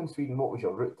end up in Sweden? What was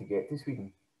your route to get to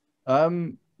Sweden?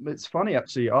 It's funny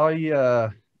actually. I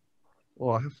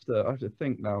have to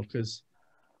think now, because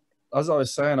as I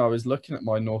was saying, I was looking at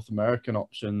my North American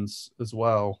options as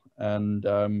well, and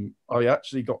I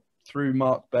actually got, through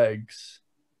Mark Beggs,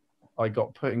 I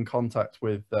got put in contact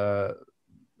with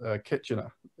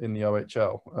Kitchener in the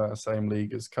OHL, same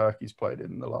league as Kirky's played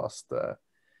in the last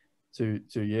two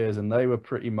years, and they were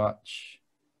pretty much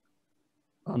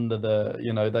under the,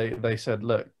 you know, they said,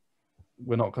 look,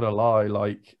 we're not going to lie,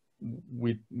 like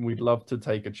we'd love to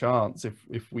take a chance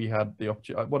if we had the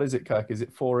opportunity. What is it, Kirk? Is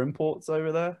it 4 imports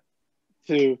over there?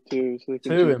 Two. So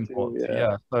 2 imports, two,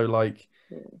 yeah. So like,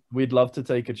 we'd love to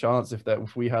take a chance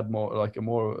if we had more, like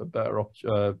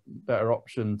a better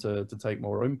option to take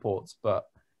more imports. But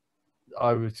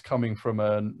I was coming from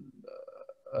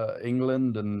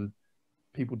England, and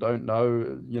people don't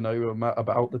know, you know,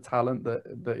 about the talent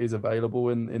that is available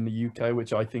in the UK,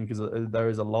 which I think there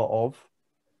is a lot of.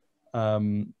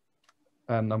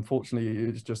 And unfortunately,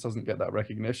 it just doesn't get that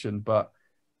recognition. But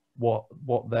what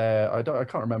I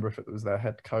can't remember if it was their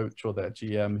head coach or their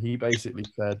GM. He basically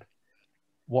said,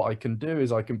 what I can do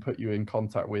is I can put you in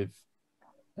contact with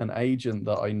an agent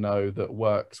that I know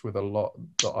works with a lot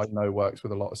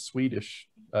of Swedish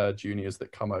juniors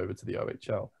that come over to the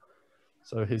OHL.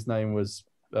 So his name was,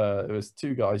 it was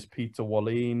 2 guys, Peter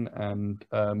Wallin and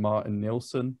Martin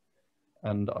Nilsson.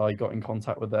 And I got in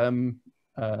contact with them,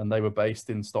 and they were based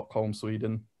in Stockholm,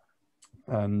 Sweden.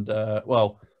 And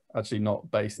well, actually not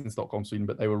based in Stockholm, Sweden,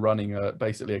 but they were running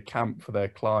basically a camp for their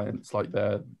clients, like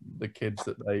the kids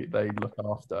that they look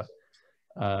after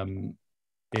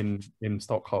in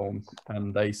Stockholm.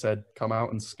 And they said, come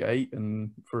out and skate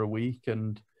and for a week,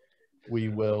 and we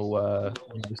will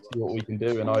see what we can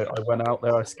do. And I went out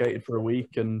there, I skated for a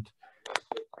week, and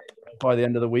by the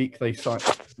end of the week, they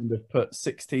put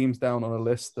 6 teams down on a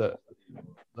list that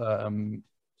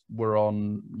were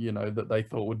on, you know, that they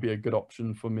thought would be a good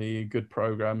option for me, good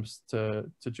programs to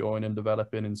join and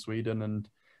develop in Sweden. And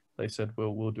they said,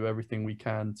 we'll do everything we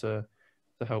can to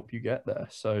help you get there.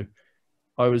 So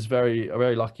I was very,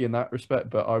 very lucky in that respect.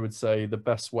 But I would say the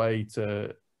best way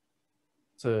to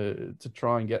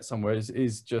try and get somewhere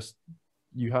is just,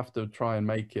 you have to try and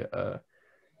make it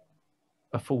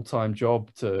a full-time job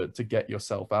to get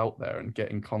yourself out there and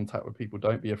get in contact with people.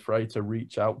 Don't be afraid to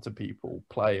reach out to people,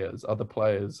 other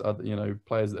players, you know,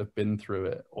 players that have been through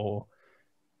it, or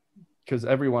because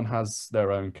everyone has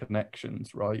their own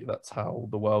connections, right? That's how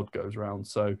the world goes around.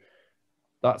 So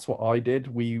that's what I did.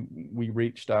 We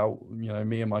reached out, you know,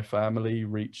 me and my family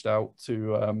reached out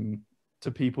to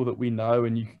people that we know,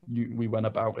 and we went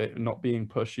about it not being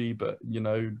pushy, but, you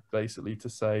know, basically to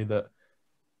say that,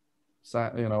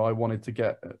 you know, I wanted to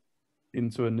get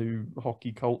into a new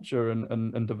hockey culture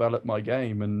and develop my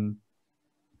game, and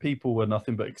people were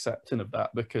nothing but accepting of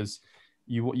that, because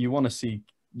you want to see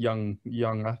young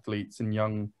athletes and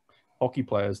young hockey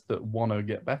players that want to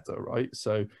get better, right?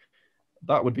 So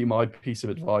that would be my piece of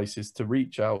advice, is to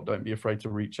reach out. Don't be afraid to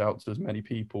reach out to as many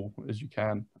people as you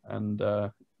can. And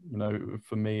you know,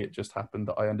 for me, it just happened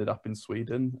that I ended up in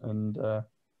Sweden, and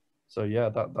so yeah,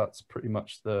 that's pretty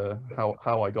much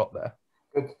how I got there.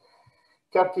 Good.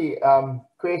 Kirky,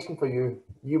 question for you.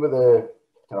 You were the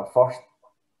kind of first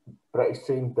British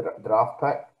trained draft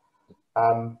pick.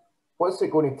 What's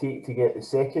it going to take to get the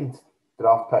second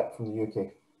draft pick from the UK?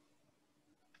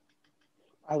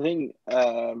 I think,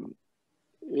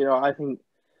 you know, I think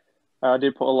I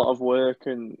did put a lot of work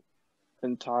and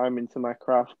time into my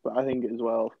craft, but I think as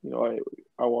well, you know,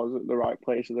 I was at the right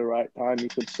place at the right time, you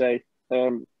could say.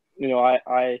 You know,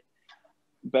 I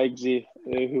Beggsy,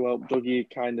 who helped Dougie,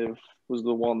 kind of was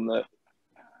the one that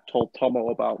told Tomo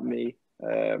about me,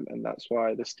 and that's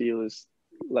why the Steelers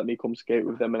let me come skate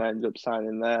with them, and I ended up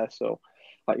signing there. So,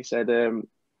 like you said, and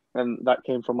that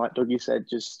came from, like Dougie said,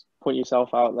 just putting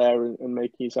yourself out there and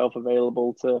making yourself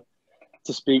available to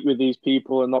speak with these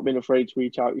people and not being afraid to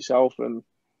reach out yourself. And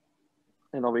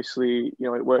obviously, you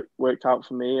know, it worked out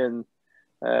for me. And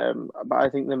but I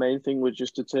think the main thing was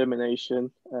just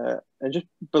determination and just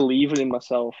believing in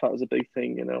myself. That was a big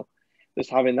thing, you know, just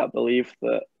having that belief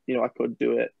that, you know, I could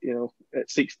do it. You know,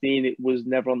 at 16, it was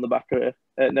never on the back of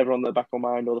my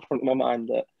mind or the front of my mind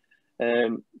that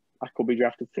I could be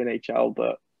drafted to NHL.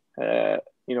 But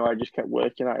you know, I just kept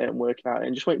working at it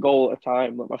and just went goal at a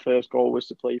time. Like, my first goal was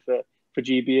to play for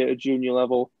GB at a junior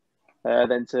level.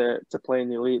 Then to play in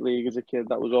the elite league as a kid,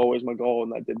 that was always my goal,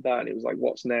 and I did that. And it was like,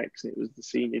 what's next? And it was the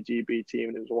senior GB team,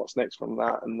 and it was what's next from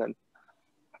that. And then,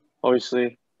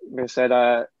 obviously, like I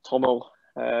said, Tomo,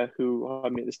 who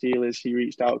had me at the Steelers, he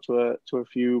reached out to a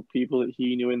few people that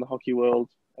he knew in the hockey world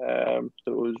that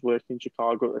was working in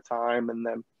Chicago at the time. And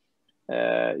then,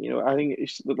 you know, I think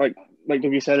it's like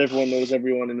you said, everyone knows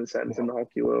everyone in a sense in the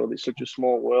hockey world. It's such a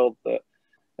small world that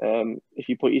if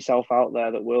you put yourself out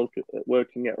there, that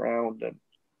word can get around. And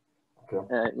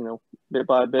you know, bit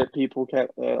by bit, people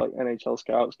kept like NHL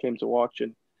scouts came to watch.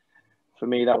 And for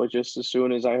me, that was just, as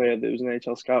soon as I heard there was an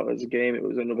NHL scout as a game, it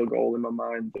was another goal in my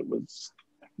mind. That was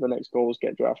the next goal was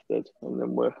get drafted and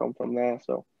then work on from there.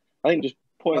 So I think just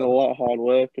putting a lot of hard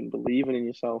work and believing in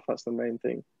yourself. That's the main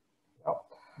thing.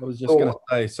 I was just going to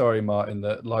say, sorry, Martin,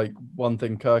 that like one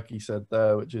thing Kirky said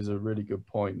there, which is a really good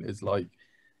point, is like,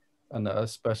 and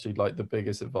especially like the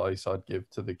biggest advice I'd give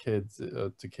to the kids,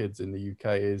 to kids in the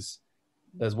UK is,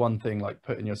 there's one thing like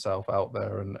putting yourself out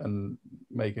there and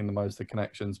making the most of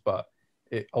connections, but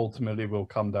it ultimately will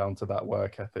come down to that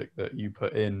work ethic that you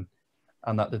put in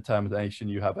and that determination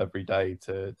you have every day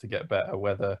to get better.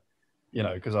 Whether, you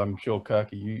know, because I'm sure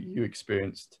Kirky, you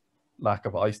experienced lack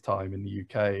of ice time in the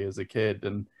UK as a kid,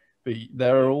 but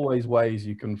there are always ways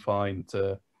you can find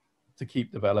to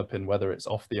keep developing, whether it's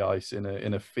off the ice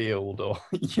in a field or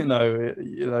you know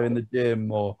in the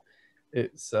gym, or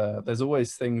it's there's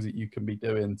always things that you can be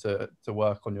doing to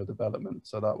work on your development.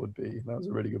 So that was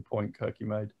a really good point Kirky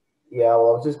made. Yeah, well,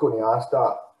 I was just going to ask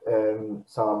that,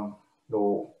 Sam. You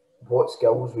know, what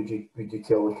skills would you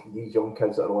tell these young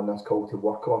kids that are on this call to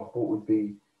work on? What would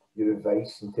be your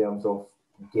advice in terms of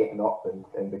getting up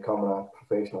and becoming a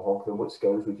professional hockey? What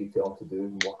skills would you tell them to do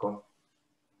and work on?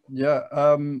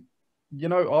 Yeah, you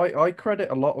know, I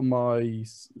credit a lot of my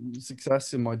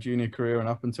success in my junior career and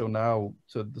up until now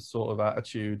to the sort of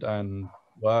attitude and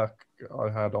work I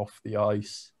had off the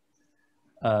ice,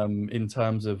 in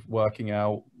terms of working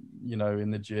out, you know,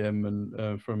 in the gym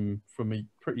and from a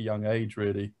pretty young age,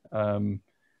 really.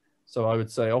 So I would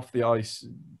say off the ice,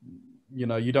 you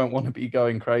know, you don't want to be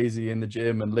going crazy in the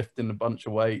gym and lifting a bunch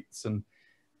of weights, and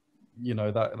you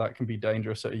know that can be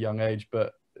dangerous at a young age.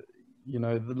 But you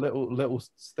know, the little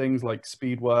things like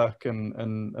speed work and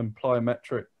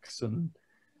plyometrics and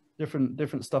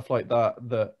different stuff like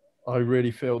that I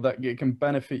really feel that it can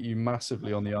benefit you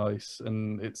massively on the ice,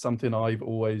 and it's something I've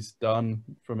always done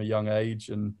from a young age.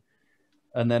 And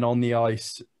then on the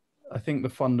ice, I think the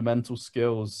fundamental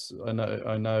skills,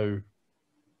 I know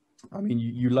I mean,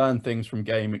 you learn things from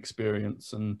game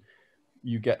experience and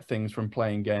you get things from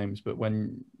playing games, but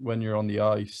when you're on the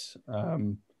ice,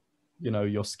 you know,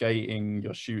 your skating,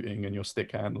 your shooting, and your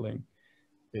stick handling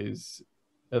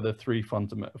are the three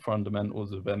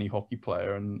fundamentals of any hockey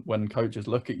player. And when coaches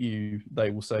look at you, they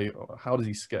will say, oh, how does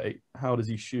he skate? How does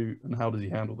he shoot? And how does he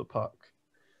handle the puck?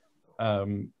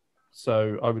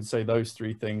 So I would say those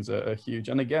three things are huge.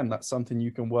 And again, that's something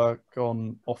you can work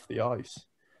on off the ice.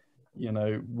 You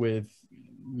know,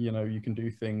 you can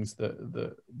do things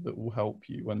that will help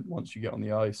you once you get on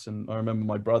the ice. And I remember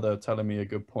my brother telling me a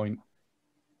good point,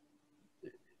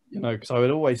 you know, because I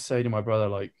would always say to my brother,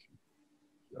 like,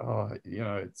 oh, you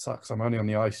know, it sucks, I'm only on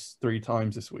the ice 3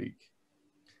 times this week.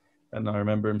 And I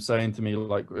remember him saying to me,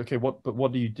 like, okay,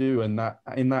 what do you do in that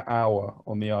hour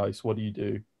on the ice? What do you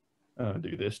do?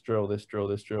 Do this drill, this drill,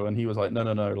 this drill. And he was like, no,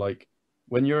 like,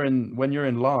 when you're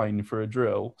in line for a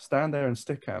drill, stand there and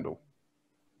stick handle.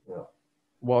 Yeah.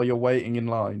 While you're waiting in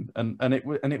line. And it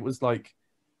was like,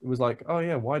 oh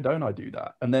yeah, why don't I do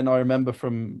that? And then I remember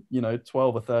from, you know,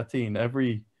 12 or 13,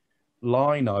 every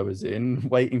line I was in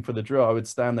waiting for the drill, I would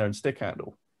stand there and stick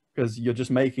handle, because you're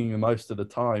just making the most of the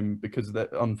time. Because that,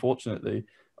 unfortunately,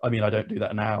 I mean, I don't do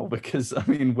that now, because I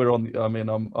mean,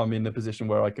 I'm in the position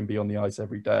where I can be on the ice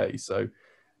every day, so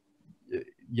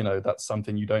you know, that's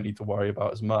something you don't need to worry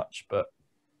about as much. But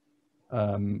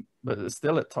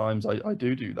still at times I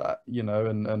do that, you know,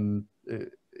 and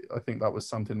I think that was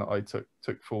something that I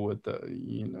took forward, that,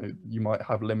 you know, you might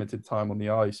have limited time on the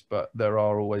ice, but there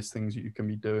are always things you can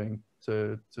be doing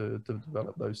to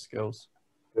develop those skills.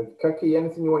 Kirky,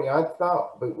 anything you want to add to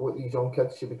that about what these young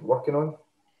kids should be working on?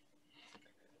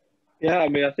 Yeah, I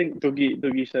mean, I think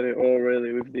Dougie said it all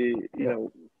really. With the, you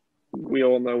know, we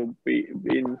all know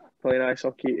being playing ice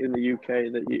hockey in the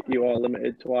UK that you are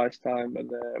limited to ice time,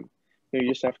 and you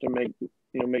just have to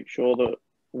make sure that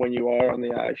when you are on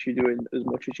the ice, you're doing as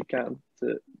much as you can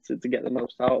to get the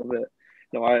most out of it.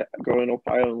 You know, growing up,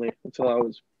 until I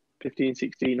was 15,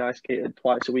 16, I skated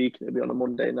twice a week, and it'd be on a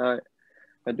Monday night.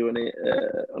 I'm doing it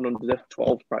an under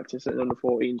 12 practice and under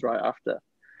 14s right after.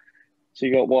 So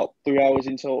you got 3 hours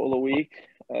in total a week.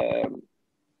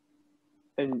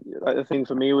 And the thing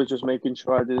for me was just making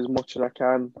sure I did as much as I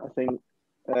can. I think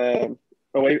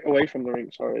away from the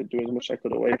rink, doing as much as I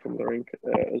could away from the rink,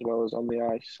 as well as on the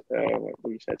ice. Like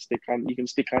we said, you can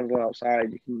stick handle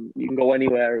outside. You can go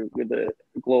anywhere with the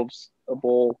gloves, a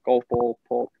ball, golf ball,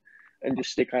 puck, and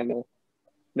just stick handle.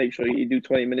 Make sure you do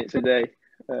 20 minutes a day.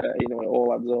 You know, it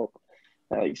all adds up.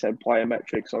 Like you said,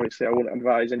 plyometrics. Obviously, I wouldn't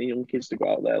advise any young kids to go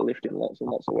out there lifting lots and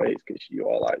lots of weights, because you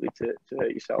are likely to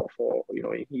hurt yourself, or, you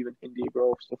know, even hinder your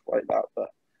growth, stuff like that. But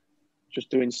just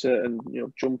doing certain, you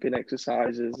know, jumping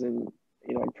exercises, and,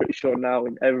 you know, I'm pretty sure now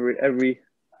in every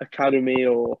academy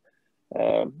or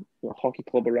you know, hockey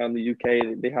club around the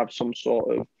UK, they have some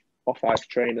sort of off-ice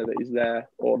trainer that is there,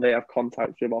 or they have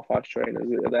contacts with off-ice trainers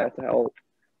that are there to help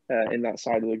in that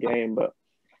side of the game. But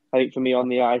I think for me on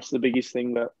the ice, the biggest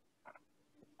thing that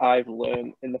I've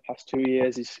learned in the past 2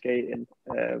 years is skating.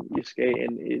 Your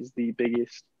skating is the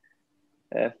biggest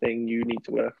thing you need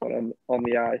to work on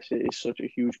the ice. It is such a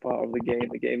huge part of the game.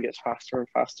 The game gets faster and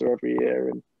faster every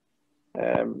year,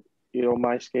 and you know,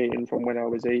 my skating from when I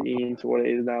was 18 to what it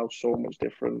is now, so much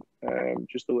different.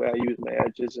 Just the way I use my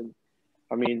edges, and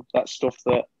I mean, that's stuff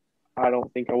that I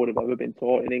don't think I would have ever been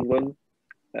taught in England.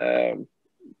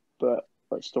 But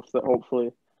that's stuff that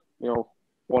hopefully, you know,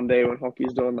 one day when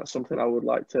hockey's done, that's something I would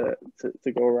like to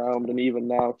go around and even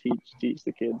now teach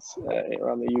the kids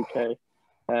around the UK.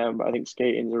 I think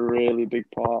skating is a really big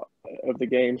part of the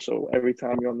game. So every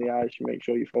time you're on the ice, you make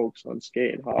sure you focus on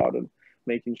skating hard and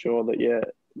making sure that your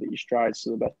strides to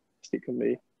the best it can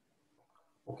be.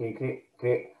 Okay,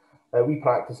 great. We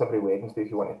practice every Wednesday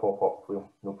if you want to pop up,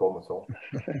 Will. No problem at all.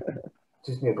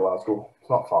 Just near Glasgow. It's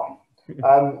not far.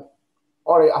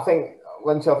 All right,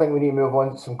 Lynchy, I think we need to move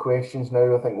on to some questions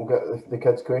now. I think we'll get the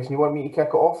kids' question. You want me to kick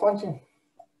it off, Lynchy?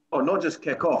 Oh, not just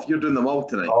kick off. You're doing them all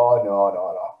tonight. Oh, no.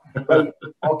 Right,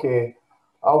 okay.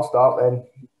 I'll start then.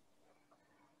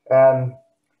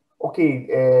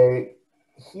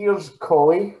 Here's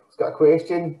Collie. He's got a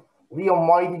question. Liam,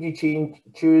 why did you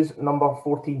choose number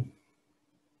 14?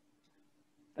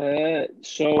 Like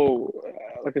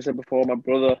I said before, my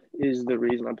brother is the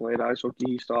reason I played ice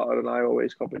hockey. He started and I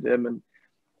always copied him, and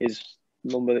his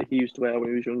number that he used to wear when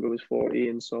he was younger was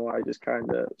 14, so I just kind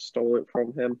of stole it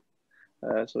from him.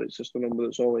 So it's just a number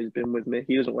that's always been with me.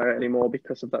 He doesn't wear it anymore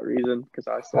because of that reason, because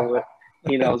I stole it.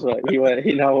 He knows what he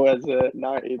now wears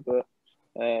 90, but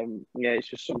yeah, it's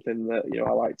just something that, you know,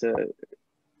 I like to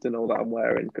know that I'm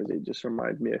wearing, because it just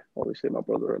reminds me, obviously, of my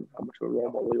brother and how much of a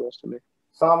role model he was to me.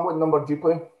 Sam, what number do you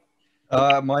play?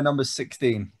 My number's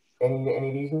 16.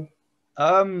 Any reason?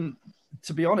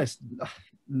 To be honest,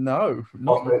 no.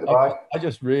 I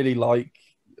just really like.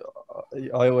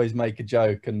 I always make a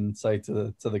joke and say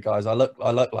to the guys, I look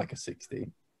like a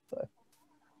 16. So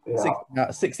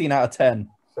yeah. 16 out of 10.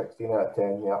 16 out of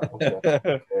 10. Yeah.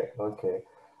 Okay.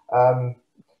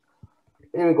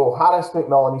 Here we go. Harris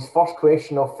McMillan, his first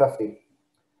question of 50.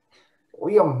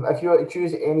 Liam, if you were to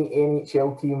choose any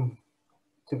NHL team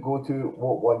to go to,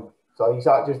 what one? So he's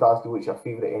just asked you what's your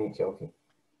favourite NHL team.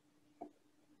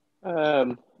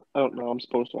 I don't know. I'm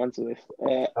supposed to answer this.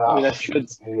 I mean, I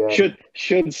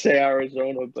should say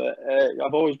Arizona, but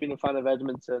I've always been a fan of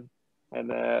Edmonton, and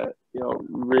you know,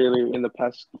 really in the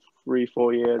past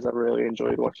 3-4 years, I've really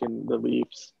enjoyed watching the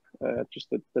Leafs. Just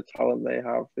the talent they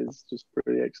have is just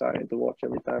pretty exciting to watch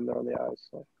every time they're on the ice.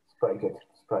 So. It's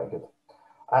pretty good.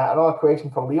 Another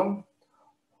question from Liam.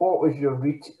 What was your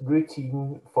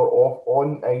routine for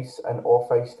on ice and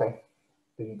off ice time?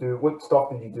 What stuff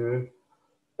did you do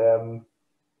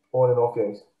on and off the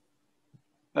ice?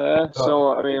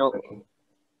 So I mean,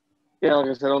 yeah, like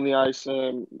I said, on the ice,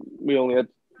 we only had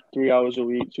 3 hours a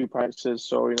week, 2 practices.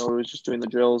 So, you know, we was just doing the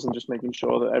drills and just making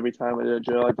sure that every time I did a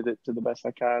drill, I did it to the best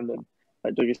I can. And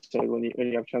like Duggan said, when you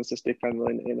have a chance to stick handle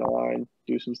in a line,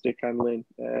 do some stick handling,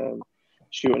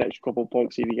 shoot an extra couple of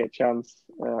pucks if you get a chance.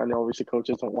 I know obviously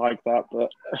coaches don't like that,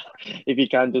 but if you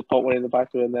can, just put one in the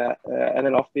back of the net. And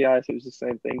then off the ice, it was the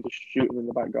same thing, just shooting in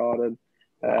the back garden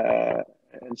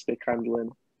and stick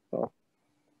handling. So.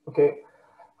 Okay.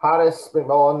 Harris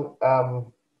McMillan,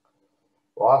 I'll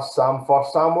ask Sam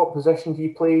first. Sam, what position do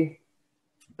you play?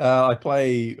 I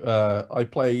play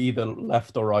either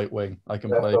left or right wing. I can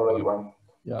play or right wing.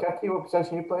 Yeah. Kirky, what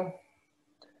position you play?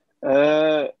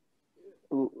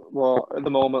 Well, at the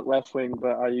moment left wing,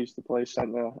 but I used to play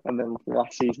centre, and then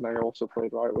last season I also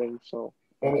played right wing. So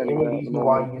any reason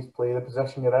why you just play the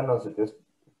position you're in, or is it just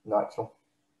natural?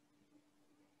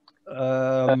 Go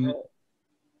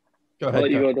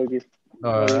ahead. You go, Dougie.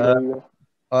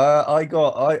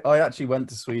 I actually went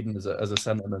to Sweden as a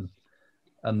centreman,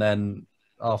 and then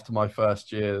after my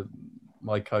first year,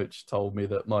 my coach told me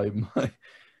that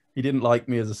he didn't like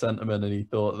me as a centreman, and he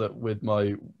thought that with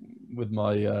my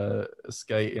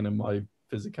skating and my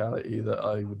physicality that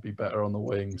I would be better on the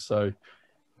wing. So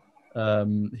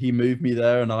he moved me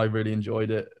there, and I really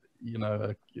enjoyed it. You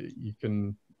know, you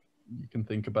can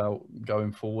think about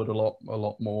going forward a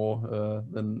lot more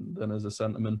than as a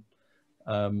centreman.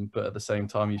 But at the same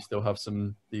time, you still have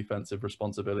some defensive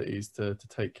responsibilities to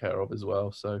take care of as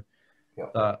well. So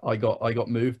I got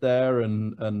moved there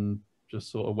and just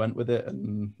sort of went with it,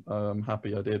 and I'm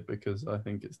happy I did, because I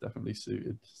think it's definitely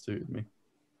suited me.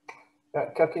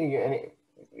 Kirky,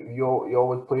 you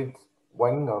always played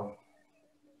wing, or?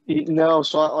 No,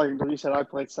 so like you said, I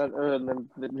played centre, and then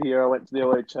the year I went to the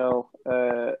OHL,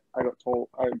 I got told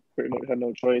I pretty much had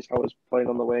no choice. I was playing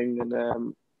on the wing,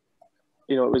 and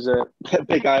it was a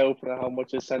big eye opener how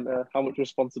much how much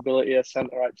responsibility a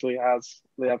centre actually has.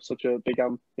 They have such a big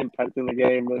impact in the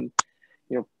game, and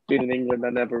being in England, I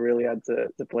never really had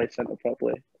to play centre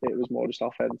properly. It was more just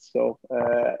offense. So,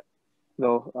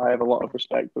 I have a lot of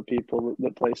respect for people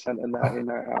that play centre night in,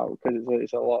 night out, because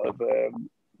it's a lot of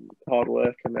hard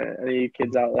work. And any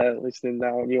kids out there listening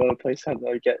now, and you want to play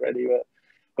centre, get ready. But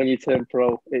when you turn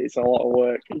pro, it's a lot of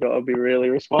work. You've got to be really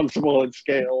responsible and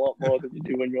skate a lot more than you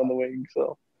do when you're on the wing.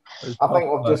 So, I think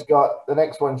we've just got the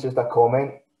next one's just a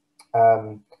comment.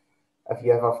 If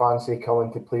you ever fancy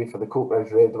coming to play for the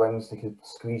Coatbridge Red Wings, they could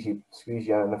squeeze you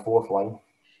in the fourth line.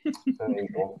 So there you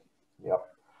go. Yeah.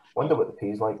 Wonder what the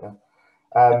pay's like now.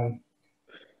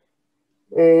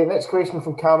 Next question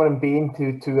from Cameron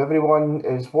Bain to everyone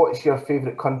is, what's your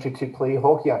favourite country to play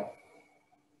hockey in?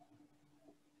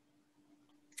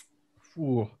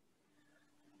 Ooh,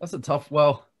 that's a tough.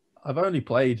 Well, I've only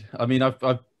played. I mean, I've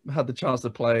had the chance to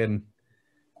play in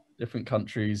different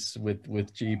countries with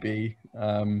GB.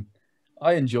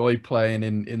 I enjoy playing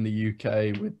in the UK.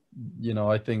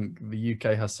 I think the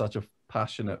UK has such a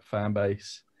passionate fan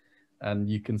base, and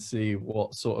you can see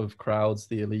what sort of crowds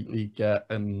the Elite League get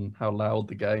and how loud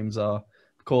the games are.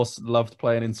 Of course, loved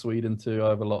playing in Sweden too. I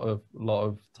have a lot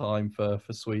of time for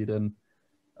Sweden.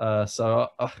 So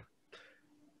I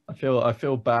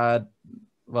feel bad.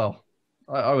 Well,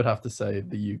 I would have to say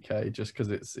the UK, just because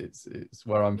it's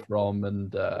where I'm from,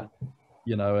 and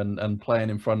and playing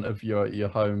in front of your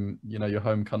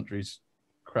home country's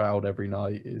crowd every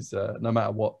night is, no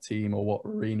matter what team or what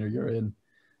arena you're in,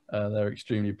 they're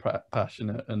extremely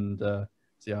passionate, and so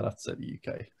yeah, I'd have to say the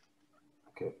UK.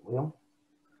 Okay, Liam.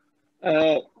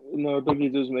 No,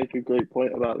 Dougie does make a great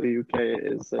point about the UK.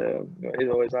 It's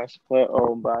always nice to play at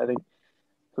home, but I think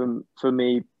for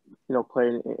me,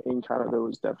 playing in Canada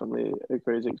was definitely a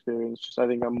crazy experience. Just I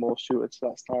think I'm more suited to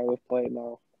that style of play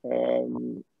now.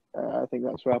 I think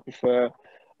that's what I prefer.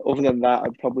 Other than that,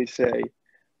 I'd probably say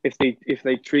if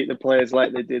they treat the players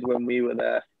like they did when we were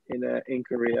there in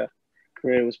Korea.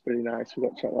 Korea was pretty nice. We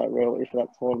got checked out rotary for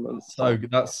that tournament.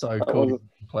 That's so cool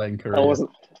playing Korea.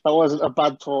 That wasn't a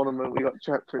bad tournament. We got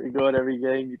checked pretty good every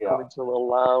game. You come into a little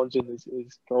lounge and there's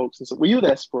coach and stuff. Were you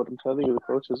there, Spud? I'm trying to think who the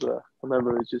coaches were. I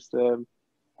remember it was just it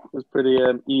was pretty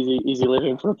easy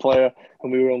living for a player,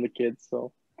 and we were only kids,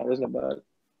 so that wasn't bad.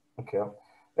 Okay.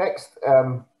 Next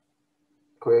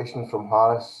question from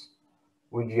Harris: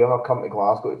 would you ever come to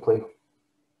Glasgow to play?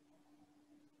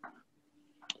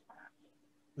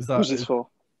 Who's this for?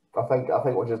 I think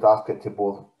we'll just ask it to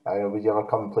both. Would you ever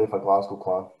come and play for Glasgow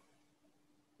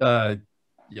Clan?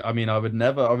 Yeah, I mean, I would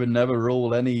never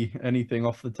rule anything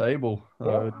off the table.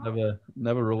 Yeah. I would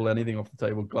never rule anything off the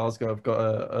table. Glasgow have got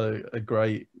a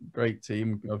great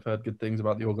team. I've heard good things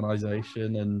about the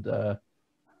organisation, and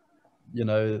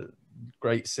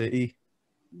great city.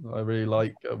 I really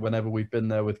like whenever we've been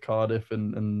there with Cardiff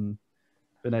and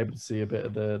been able to see a bit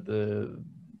of the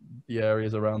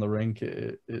areas around the rink.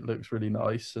 It looks really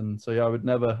nice, and so yeah,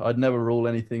 I'd never rule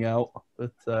anything out.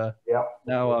 But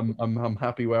now I'm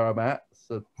happy where I'm at.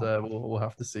 So we'll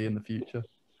have to see in the future.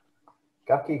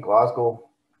 Kirky, Glasgow,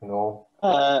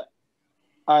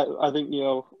 I think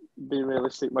being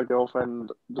realistic, my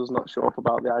girlfriend does not show up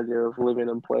about the idea of living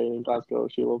and playing in Glasgow.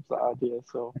 She loves that idea.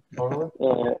 So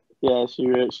yeah, she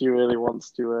really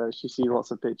wants to. She sees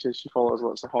lots of pictures. She follows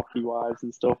lots of hockey wives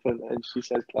and stuff, and she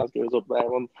says Glasgow is up there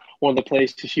on one of the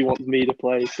places she wants me to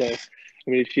play. So I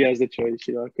mean, if she has the choice,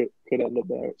 I could end up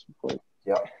there at some point.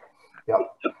 Yeah.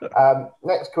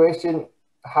 Next question: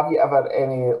 have you ever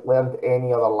learned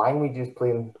any other languages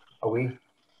playing away?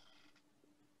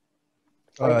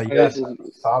 Yes.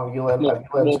 Sam, you learned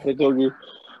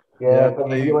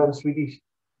you learn Swedish?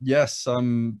 Yes,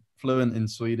 I'm fluent in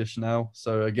Swedish now.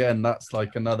 So again, that's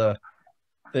like another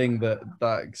thing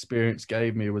that experience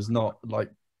gave me, was not like,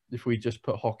 if we just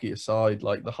put hockey aside,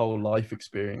 like the whole life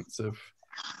experience of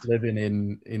living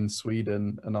in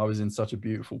Sweden, and I was in such a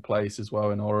beautiful place as well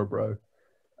in Örebro,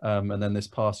 and then this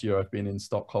past year I've been in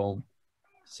Stockholm.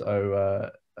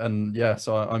 So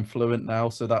so I'm fluent now.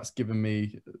 So that's given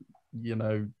me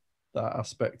that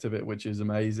aspect of it, which is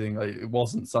amazing. It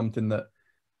wasn't something that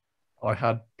I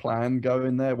had planned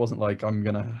going there. It wasn't like I'm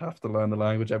going to have to learn the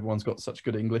language. Everyone's got such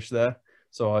good English there.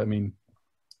 So, I mean,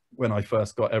 when I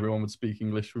first got, everyone would speak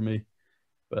English with me.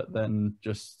 But then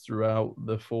just throughout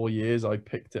the 4 years, I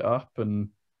picked it up, and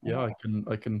yeah,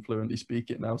 I can fluently speak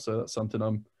it now. So that's something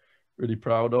I'm really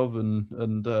proud of.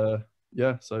 And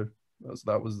so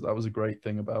that was a great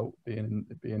thing about being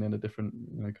in a different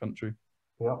country.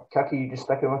 Yeah, Kirk, you just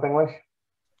sticking with English?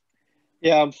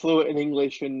 Yeah, I'm fluent in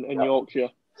English and Yorkshire.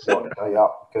 Yeah,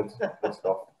 good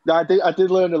stuff. I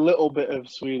did learn a little bit of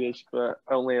Swedish, but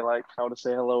only like how to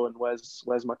say hello and where's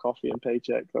my coffee and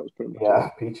paycheck. That was pretty much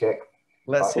it. Paycheck.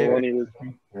 Let's hear it.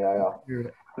 Yeah.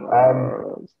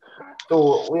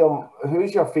 So, Liam,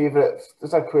 who's your favourite? This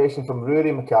is a question from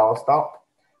Rory McAllister.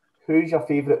 Who's your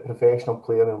favourite professional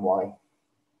player and why?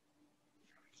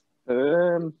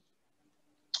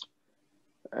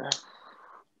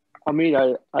 I mean,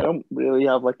 I don't really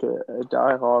have like a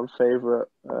die-hard favourite.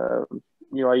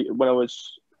 When I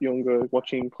was younger,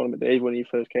 watching Conor McDavid when he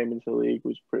first came into the league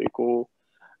was pretty cool.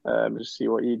 To see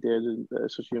what he did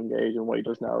at such a young age and what he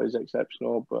does now is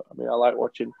exceptional. But I mean, I like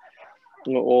watching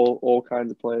all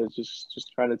kinds of players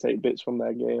just trying to take bits from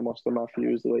their game. Austin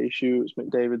Matthews, the way he shoots,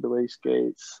 McDavid, the way he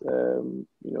skates.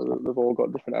 They've all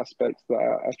got different aspects that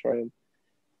I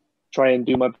try and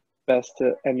do my best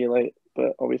to emulate,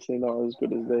 but obviously not as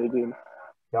good as they do.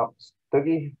 Yeah,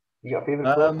 Dougie, you got a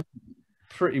favourite player?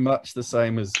 Pretty much the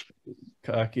same as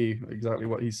Kirky, exactly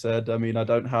what he said. I mean, I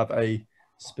don't have a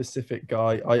specific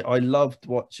guy. I loved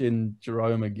watching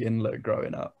Jarome Iginla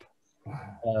growing up.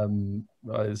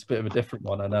 It's a bit of a different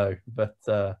one, I know, but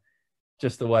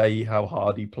just the way how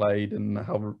hard he played and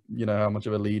how much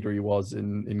of a leader he was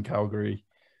in Calgary,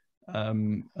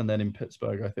 and then in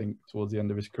Pittsburgh, I think towards the end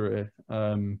of his career.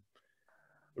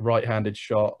 Right-handed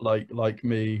shot, like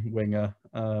me, winger.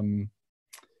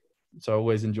 So I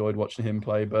always enjoyed watching him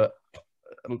play, but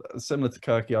similar to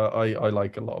Kirky, I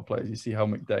like a lot of players. You see how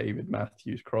McDavid,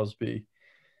 Matthews, Crosby,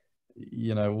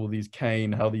 all these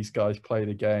Kane, how these guys play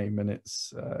the game, and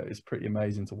it's pretty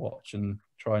amazing to watch and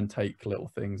try and take little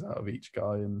things out of each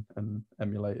guy and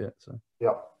emulate it. So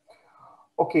yeah.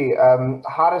 Okay,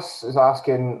 Harris is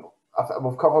asking.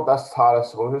 We've covered this,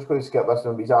 Harris. We're just going to skip this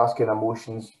one. But he's asking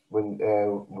emotions when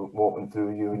what went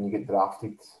through you when you get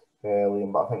drafted,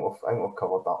 Liam. But I think we've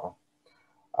covered that one.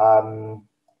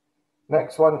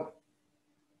 Next one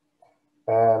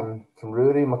from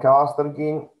Rory McAllister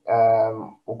again.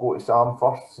 We'll go to Sam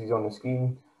first. He's on the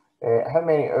screen. How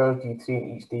many hours do you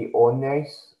train each day on the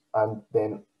ice, and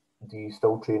then do you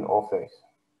still train off the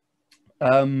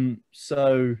ice?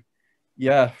 So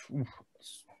yeah,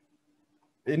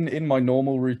 in my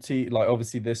normal routine, like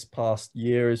obviously this past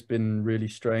year has been really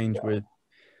strange with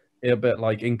it, a bit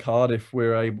like in Cardiff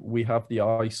we have the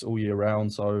ice all year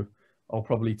round, so I'll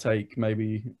probably take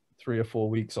maybe 3 or 4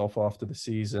 weeks off after the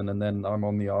season, and then I'm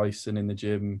on the ice and in the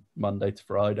gym Monday to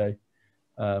Friday,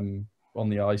 on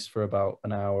the ice for about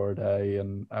an hour a day,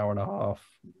 an hour and a half,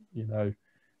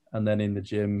 and then in the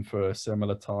gym for a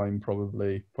similar time,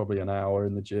 probably an hour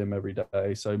in the gym every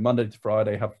day. So Monday to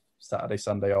Friday, have Saturday,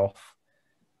 Sunday off,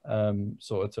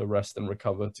 sort of to rest and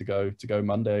recover to go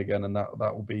Monday again, and that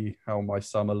will be how my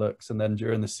summer looks. And then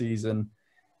during the season,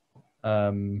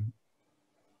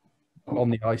 on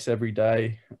the ice every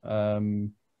day,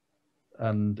 and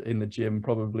in the gym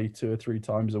probably 2 or 3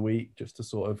 times a week, just to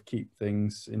sort of keep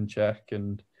things in check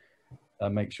and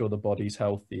make sure the body's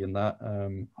healthy and that.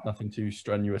 Nothing too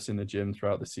strenuous in the gym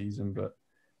throughout the season, but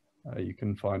you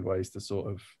can find ways to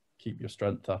sort of keep your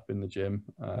strength up in the gym.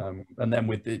 And then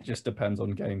it just depends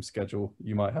on game schedule.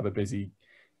 You might have a busy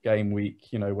game week,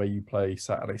 where you play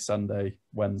Saturday, Sunday,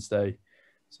 Wednesday.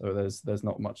 So there's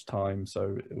not much time.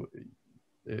 So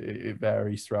it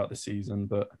varies throughout the season,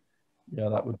 but yeah,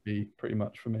 that would be pretty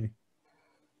much for me.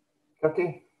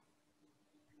 Okay.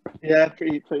 Yeah,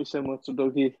 pretty similar to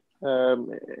Dougie.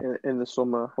 In the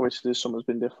summer, obviously this summer's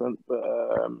been different, but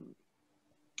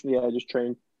I just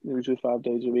train usually 5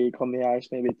 days a week on the ice,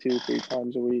 maybe 2-3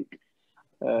 times a week,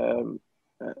 and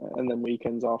then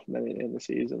weekends off. And then in the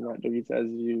season, like Dougie says,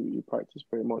 you practice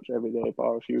pretty much every day,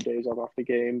 bar a few days off after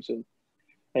games,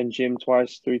 and gym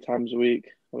 2-3 times a week.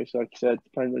 Obviously, like you said,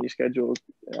 depending on your schedule.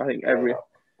 I think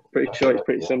pretty sure it's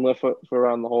pretty similar for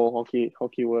around the whole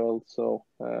hockey world. So,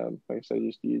 like I said,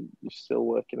 you're still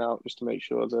working out just to make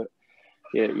sure that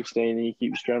you're staying and you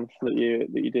keep your strength that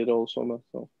you did all summer.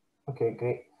 So. Okay,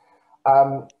 great.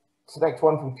 So next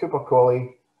one from Cooper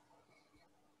Colley.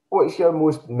 What's your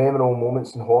most memorable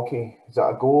moments in hockey? Is that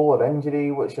a goal or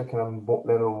injury? What's your kind of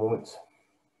memorable moments?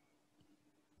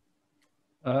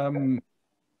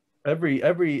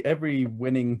 Every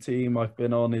winning team I've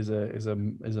been on is a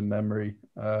memory.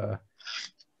 The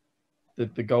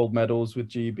gold medals with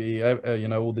GB,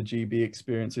 all the GB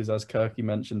experiences, as Kirky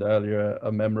mentioned earlier,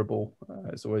 are memorable.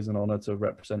 It's always an honor to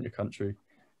represent your country.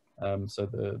 So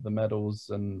the medals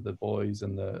and the boys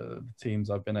and the teams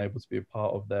I've been able to be a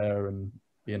part of there and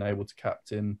being able to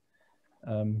captain,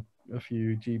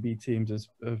 GB teams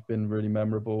have been really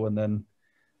memorable. And then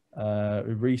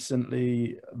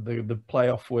recently the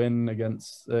playoff win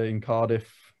against in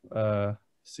Cardiff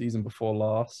season before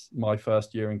last, my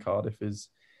first year in Cardiff, is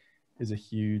a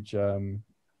huge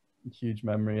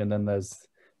memory. And then there's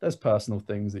personal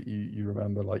things that you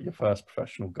remember, like your first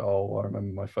professional goal. I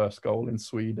remember my first goal in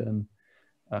Sweden.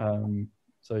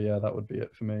 So yeah, that would be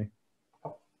it for me.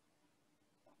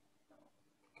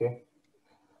 Okay.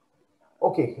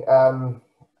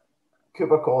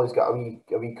 Cooper Colley's got a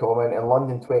wee comment. In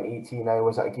London 2018, I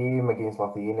was at a game against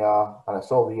Lithuania and I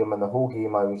saw Liam, and the whole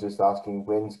game I was just asking,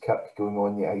 when's Kirk going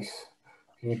on the ice?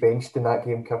 He benched in that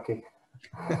game, Kirky?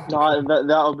 No,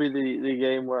 that'll be the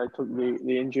game where I took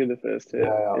the injury the first hit.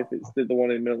 Yeah. If it's the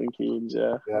one in Milton Keynes,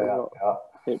 yeah. Yeah.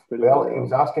 Well, he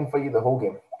was asking for you the whole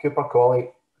game. Cooper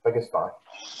Colley, biggest fan.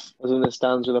 I was in the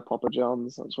stands with the Papa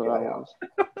Johns. That's what I was.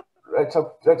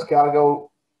 Rich Cargill.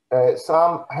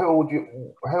 Sam, how old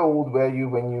were you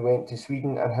when you went to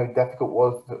Sweden, and how difficult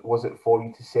was it for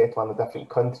you to settle in a different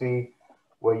country?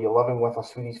 Were you living with a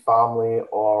Swedish family,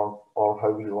 or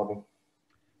how were you living?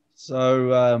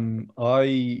 So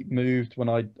I moved when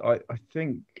I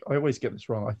think I always get this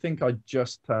wrong. I think I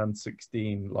just turned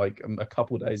 16, like a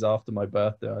couple of days after my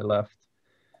birthday. I left.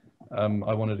 I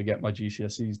wanted to get my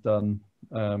GCSEs done,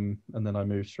 and then I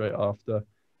moved straight after.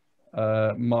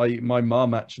 My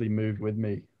mum actually moved with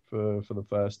me for the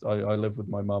first. I lived with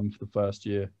my mum for the first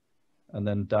year, and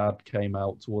then Dad came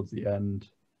out towards the end.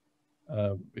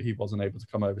 He wasn't able to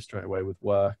come over straight away with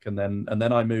work, and then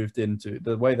I moved into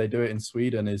the way they do it in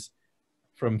Sweden is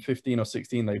from 15 or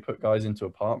 16 they put guys into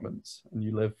apartments and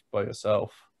you live by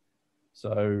yourself.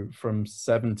 So from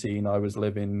 17 I was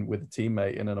living with a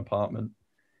teammate in an apartment,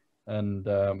 and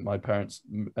my parents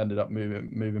ended up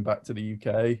moving back to the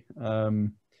UK.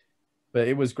 But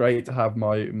it was great to have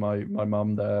my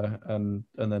mum there, and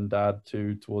then Dad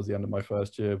too towards the end of my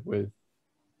first year,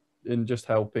 in just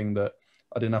helping that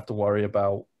I didn't have to worry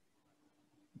about,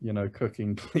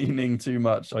 cooking, cleaning too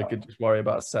much. I could just worry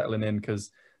about settling in,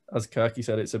 because as Kirky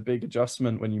said, it's a big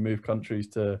adjustment when you move countries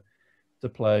to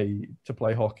play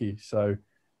hockey. So,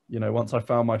 once I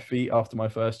found my feet after my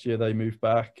first year, they moved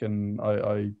back, and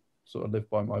I sort of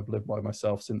I've lived by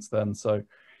myself since then. So,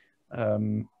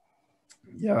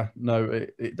 yeah, no,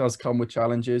 it does come with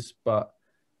challenges, but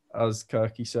as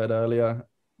Kirky said earlier,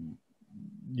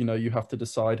 you have to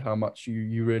decide how much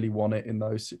you really want it in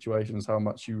those situations, how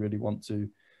much you really want to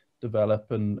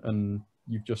develop, and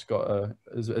you've just got to,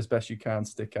 as best you can,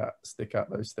 stick at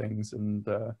those things, and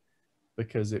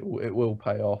because it will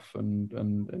pay off, and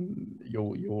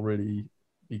you'll really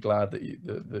be glad that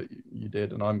you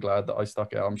did, and I'm glad that I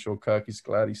stuck it out. I'm sure Kirky's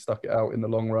glad he stuck it out in the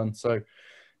long run. So,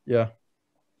 yeah.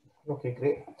 Okay,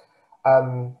 great.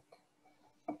 Have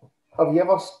you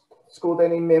ever scored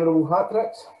any memorable hat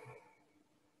tricks?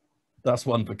 That's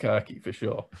one for Kirky for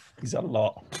sure. He's had a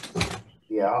lot.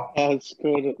 Yeah. I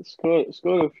scored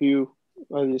a few.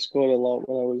 I just scored a lot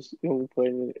when I was young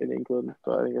playing in England,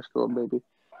 but I think I scored maybe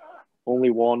only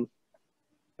one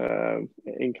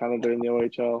in Canada in the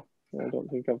OHL. I don't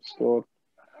think I've scored.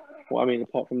 Well, I mean,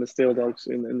 apart from the Steel Dogs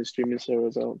in the streaming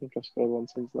series, I don't think I've scored one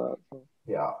since that. So.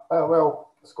 Yeah.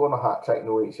 Well, scoring a hat trick in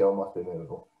the OHL must be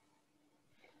memorable.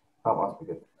 That must be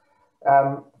good.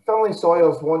 Finlay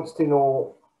Sawyers wants to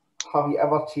know, have you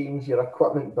ever changed your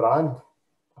equipment brand?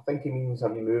 I think he means,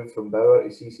 have you moved from Bauer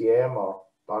to CCM or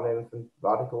done anything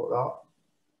radical like that?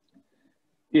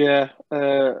 Yeah,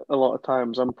 a lot of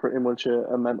times I'm pretty much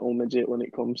a mental midget when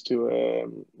it comes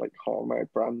to like my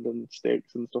brand and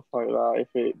sticks and stuff like that. If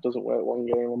it doesn't work one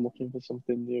game, I'm looking for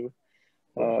something new.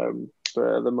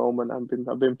 But at the moment,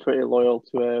 I've been pretty loyal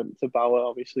to Bauer.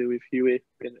 Obviously, with Huey,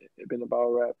 been a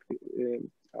Bauer rep.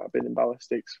 I've been in Bauer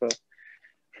sticks for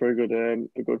a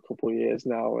good couple of years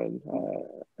now,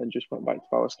 and just went back to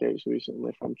Bauer skates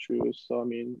recently from Trues. So I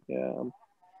mean, yeah, I'm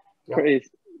pretty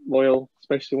loyal,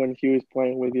 especially when Hugh's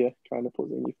playing with you, kind of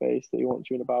puts it in your face that he wants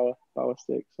you in a Bauer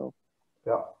stick. So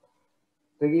yeah,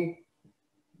 Diggy.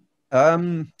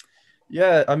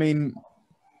 Yeah, I mean,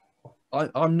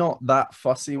 I'm not that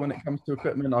fussy when it comes to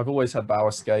equipment. I've always had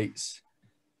Bauer skates,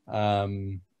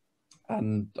 and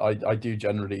I do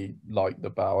generally like the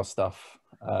Bauer stuff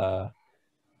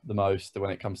the most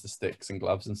when it comes to sticks and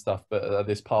gloves and stuff. But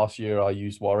this past year I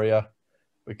used Warrior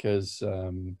because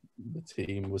the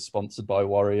team was sponsored by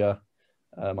Warrior.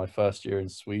 My first year in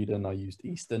Sweden I used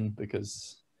Eastern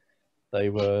because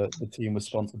the team was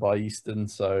sponsored by Eastern.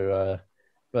 So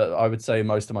but I would say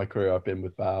most of my career I've been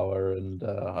with Bauer, and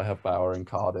I have Bauer in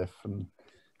Cardiff, and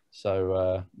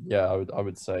so yeah, I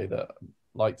would say that I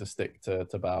like to stick to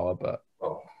Bauer, but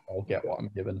I'll get what I'm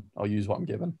given. I'll use what I'm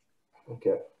given.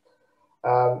 Okay.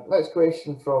 Next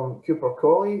question from Cooper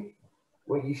Colley.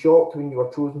 Were you shocked when you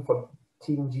were chosen for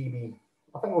Team GB?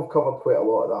 I think we've covered quite a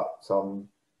lot of that. So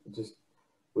just,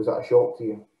 was that a shock to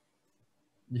you?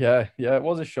 Yeah, it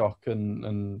was a shock,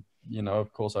 and you know,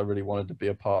 of course, I really wanted to be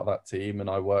a part of that team, and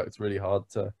I worked really hard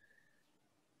to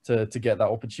get that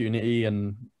opportunity,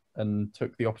 and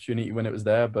took the opportunity when it was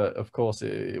there. But of course,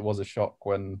 it was a shock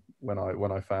when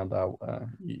I found out.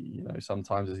 You know,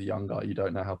 sometimes as a young guy, you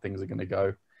don't know how things are going to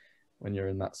go when you're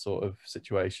in that sort of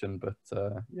situation. But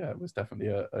yeah, it was definitely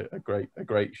a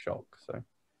great shock. So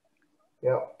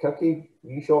yeah, Kirky,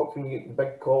 were you shocked when you get the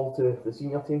big call to the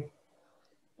senior team?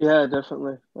 Yeah,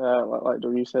 definitely. Like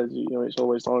Dougie says, you know, it's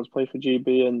always on to play for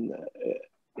GB, and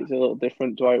it's a little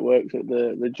different to how it works at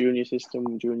the junior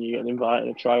system. Junior, you get an invite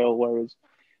and a trial, whereas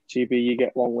GB, you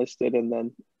get long listed, and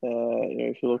then you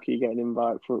know, if you're lucky, you get an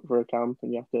invite for a camp,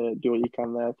 and you have to do what you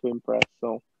can there to impress.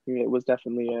 So it was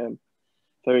definitely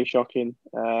very shocking.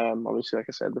 Obviously, like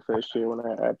I said, the first year when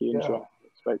I had the intro, I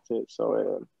didn't expect it.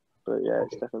 So, but yeah,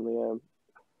 it's definitely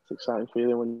it's an exciting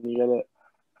feeling when you get it.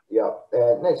 Yeah.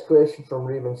 Next question from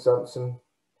Raymond Simpson.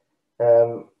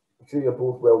 I'm sure you're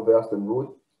both well versed in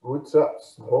road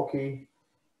trips and hockey.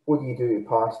 What do you do to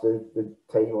pass the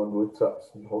time on road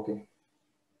trips and hockey?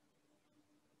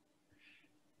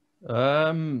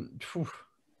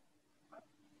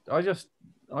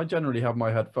 I generally have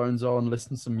my headphones on,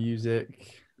 listen to some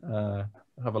music,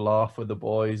 have a laugh with the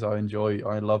boys. I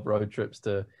love road trips.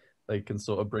 They can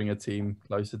sort of bring a team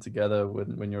closer together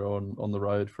when you're on the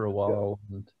road for a while,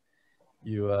 and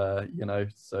you know,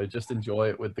 so just enjoy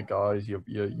it with the guys, you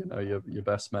know, your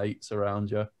best mates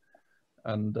around you,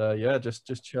 and yeah,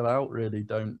 just chill out. Really,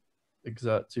 don't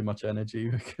exert too much energy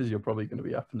because you're probably going to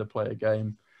be having to play a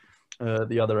game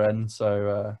the other end.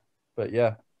 So, but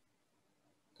yeah.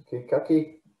 Okay,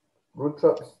 Kirky, road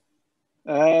trips?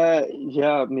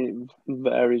 Yeah, I mean, it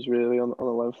varies really on the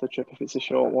length of the trip. If it's a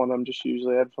short one, I'm just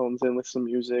usually headphones in with some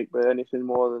music, but anything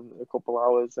more than a couple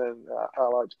hours, then I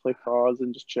like to play cards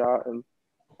and just chat, and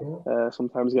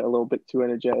sometimes get a little bit too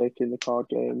energetic in the card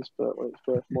games, but when it's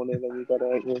worth money, then you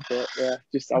gotta, you know, but yeah,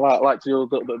 just I like to do a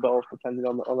little bit of both depending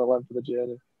on the length of the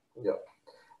journey. Yeah.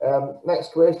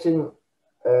 Next question.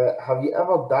 Have you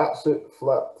ever Datsuit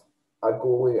flipped a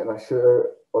goalie in a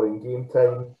shooter or in game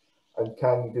time, and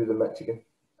can you do the Michigan?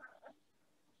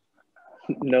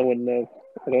 No one knows.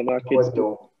 I don't know how kids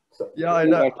do. Yeah, I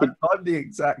know. I'm the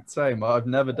exact same. I've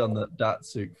never done the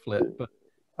Datsuit flip, but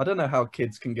I don't know how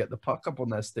kids can get the puck up on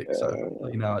their stick so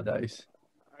quickly nowadays.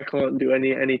 I can't do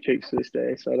any tricks to this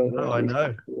day, so I don't know. No, I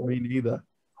know. Me neither.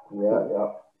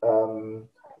 Yeah.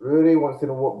 Rory wants to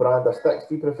know what brand of sticks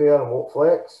do you prefer and what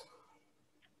flex?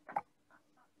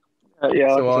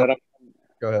 Yeah, so like I said,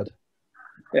 go ahead.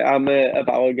 Yeah, I'm a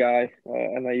Bauer guy,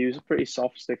 and I use a pretty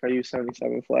soft stick. I use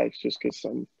 77 flex just because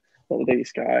I'm not the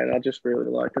biggest guy, and I just really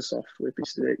like a soft whippy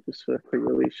stick just for quick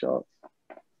release shots.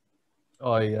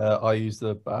 I use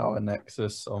the Bauer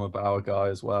Nexus. I'm a Bauer guy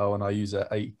as well, and I use a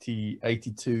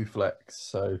 82 flex,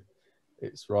 so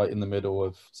it's right in the middle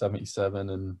of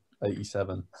 77 and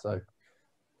 87. So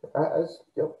that is,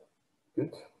 yep,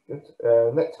 good.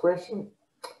 Next question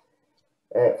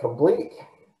from Blake.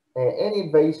 Any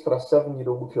advice for a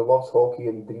 7-year-old who loves hockey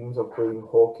and dreams of playing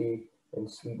hockey in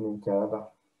Sweden and Canada?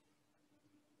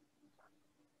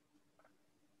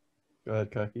 Go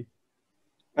ahead, Kirky.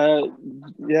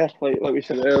 Yeah, like we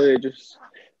said earlier, just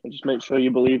make sure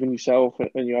you believe in yourself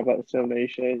and you have that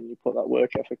determination and you put that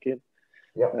work ethic in.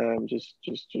 Yeah. Just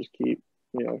keep,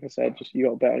 you know, like I said, just you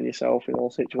got to bet on yourself in all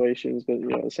situations, but you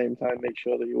know, at the same time, make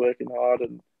sure that you're working hard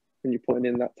and you're putting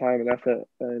in that time and effort.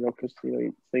 You know, because you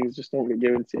know things just don't get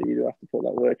given to you. You do have to put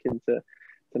that work in to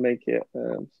make it.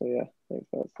 So yeah, I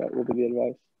think that will be the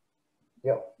advice.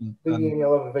 Yep. Any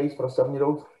other advice for a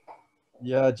 7-year-old?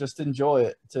 Yeah, just enjoy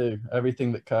it too.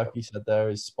 Everything that Kirky said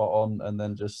there is spot on, and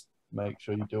then just make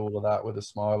sure you do all of that with a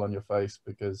smile on your face,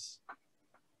 because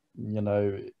you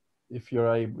know, if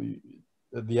you're able,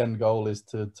 the end goal is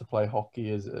to play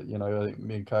hockey. Is, you know, I think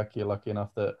me and Kirky are lucky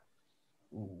enough that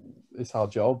it's our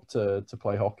job to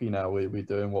play hockey now. We're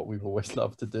doing what we've always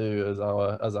loved to do as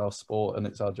our sport, and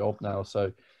it's our job now.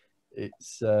 So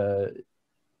it's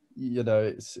you know,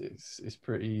 it's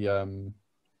pretty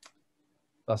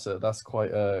that's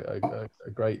quite a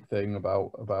great thing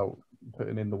about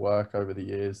putting in the work over the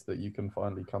years, that you can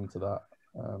finally come to that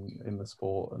in the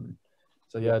sport. And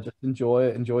so yeah, just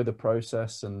enjoy the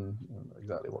process, and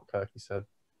exactly what Kirky said.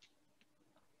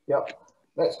 Yep.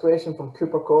 Next question from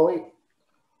Cooper Colley.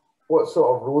 What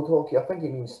sort of road hockey, I think he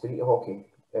means street hockey,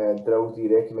 drills do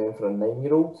you recommend for a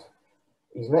 9-year-old?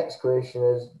 His next question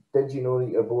is, did you know that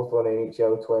you're both on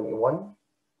NHL 21?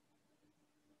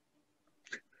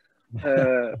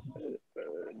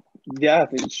 Yeah, I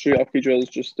think street hockey drills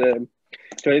just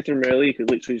anything really. You could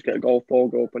literally just get a golf ball,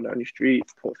 go up and down your street,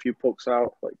 put a few pucks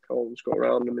out, like cones, go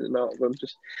around them in and out of them.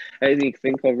 Just anything you can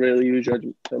think of, really. Use your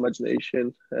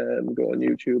imagination. Go on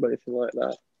YouTube, anything like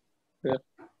that. Yeah.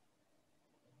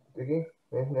 Duggan?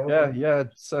 Yeah.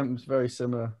 It's very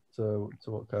similar to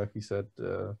what Kirky said.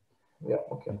 Yeah.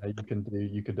 Okay.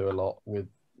 You can do a lot with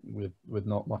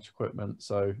not much equipment.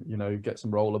 So get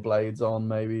some rollerblades on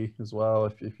maybe as well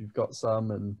if you've got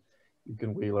some, and you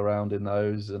can wheel around in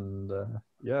those, and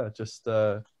just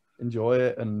enjoy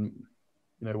it, and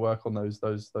work on those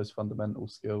fundamental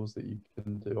skills that you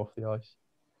can do off the ice.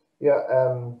 Yeah.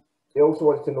 I also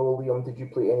wanted to know, Liam, did you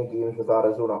play any games with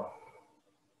Arizona?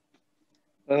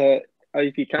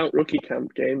 If you count rookie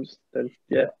camp games, then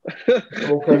yeah.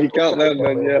 We'll if you count them,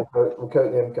 then yeah. We'll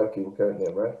count them, Kirky. We'll count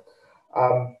them, right?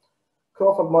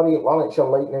 Crawford Murray, Lanarkshire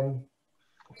Lightning.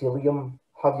 To Liam,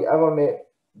 have you ever met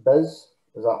Biz?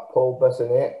 Is that Paul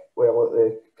Bissonnette? Well, at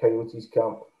the Coyotes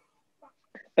camp.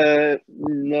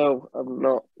 No, I've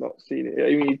not seen it.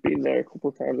 I mean, he's been there a couple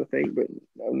of times, I think, but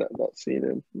I've not seen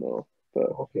him. No, but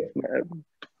okay.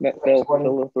 Met Phil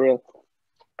the Thrill.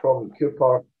 From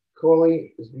Cooper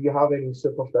Colley, do you have any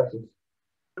superstitions?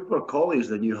 Cooper Colley is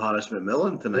the new Harris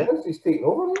McMillan tonight. Yes, he's taking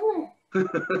over, isn't he?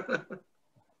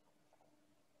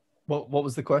 What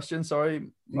was the question? Sorry.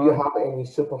 Do you have any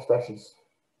superstitions?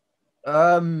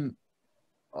 I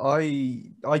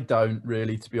don't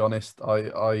really, to be honest.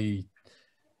 I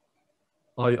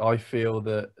feel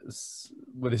that,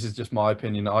 well, this is just my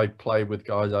opinion. I play with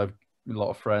guys. I've a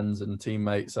lot of friends and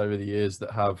teammates over the years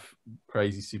that have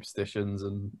crazy superstitions,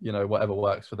 and whatever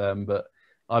works for them. But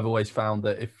I've always found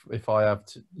that if I have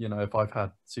to, if I've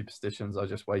had superstitions, I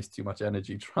just waste too much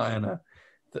energy trying to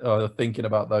thinking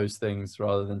about those things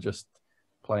rather than just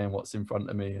playing what's in front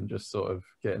of me and just sort of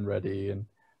getting ready. And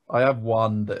I have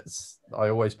one I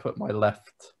always put my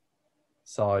left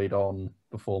side on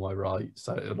before my right,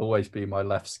 so it'll always be my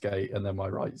left skate and then my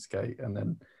right skate, and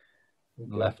then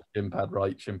left shin pad,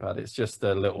 right shin pad. It's just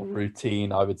a little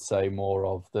routine, I would say, more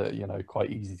of the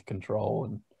quite easy to control,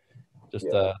 and just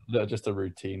a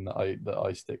routine that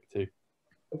I stick to.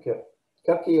 Okay.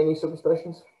 Kirky, any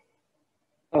superstitions?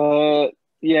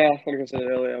 Yeah, like I said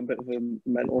earlier, I'm a bit of a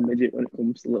mental midget when it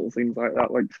comes to little things like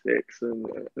that, like sticks and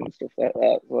stuff like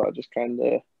that. So I just kind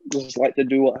of like to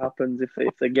do what happens. If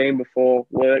the game before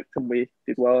worked and we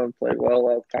did well and played well,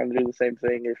 I'll kind of do the same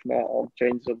thing. If not, I'll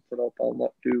change something up. I'll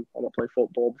not play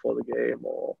football before the game,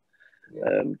 or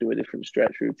do a different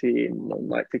stretch routine. And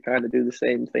like to kind of do the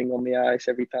same thing on the ice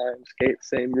every time, skate the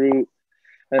same route.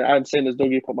 And I'm saying as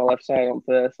Dougie, put my left side on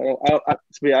first. I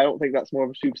don't think that's more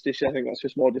of a superstition. I think that's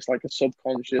just more just like a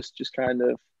subconscious, just kind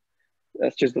of,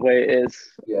 that's just the way it is.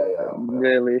 Yeah.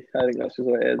 Really, I think that's just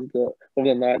the way it is. But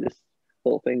other than that, just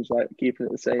little things like keeping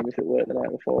it the same if it worked the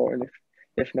night before, and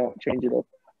if not, change it up.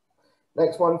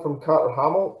 Next one from Carter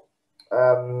Hamill.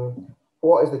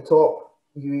 What is the top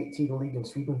U18 league in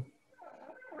Sweden?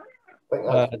 I think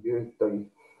that's for you, Dougie.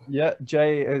 Yeah,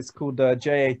 it's called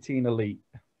J18 Elite.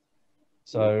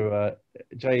 So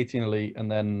J18 Elite,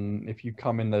 and then if you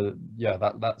come in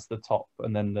that's the top,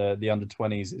 and then the under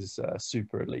 20s is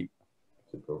Super Elite.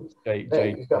 Second pit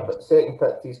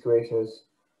to his question is,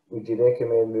 would you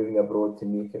recommend moving abroad to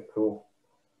make it pro?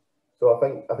 So I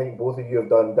think both of you have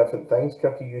done different things.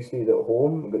 Kirky, you stayed at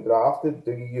home and got drafted.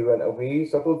 Dougie, you went away.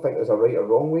 So I don't think there's a right or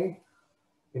wrong way.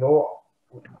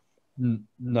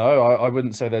 No, I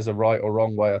wouldn't say there's a right or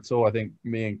wrong way at all. I think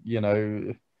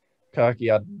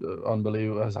Kirky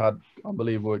has had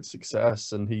unbelievable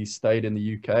success, and he stayed in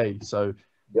the UK. So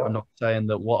I'm not saying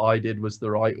that what I did was the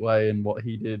right way and what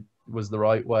he did was the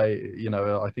right way.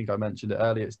 I think I mentioned it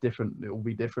earlier. It's different. It will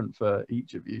be different for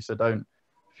each of you. So don't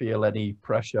feel any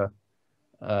pressure.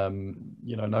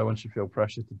 No one should feel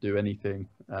pressure to do anything.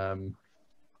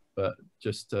 But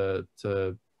just to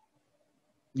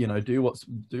do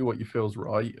what you feel's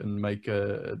right and make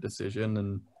a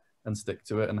decision and stick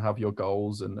to it and have your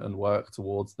goals and work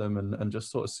towards them and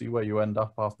just sort of see where you end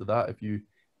up after that. If you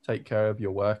take care of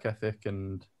your work ethic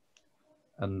and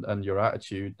your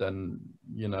attitude, then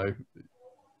you look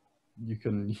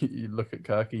at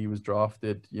Kirky. He was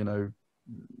drafted,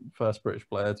 first British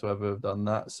player to ever have done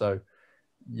that. So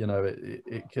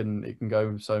it can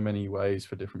go so many ways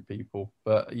for different people,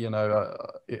 but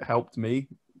it helped me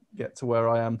get to where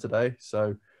I am today.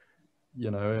 So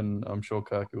and I'm sure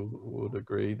Kirk would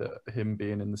agree that him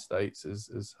being in the States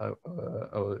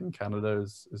or in Canada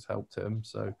has helped him.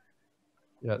 So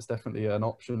yeah, it's definitely an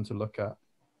option to look at.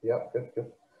 Yeah,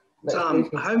 good. Sam,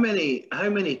 how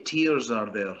many tiers are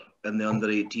there in the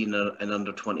under 18 and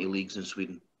under 20 leagues in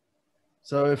Sweden?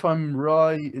 So if I'm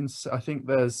right, I think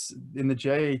there's in the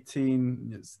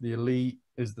J18, it's the elite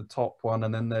is the top one,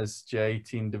 and then there's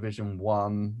J18 Division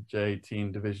 1,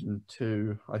 J18 Division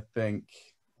 2, I think.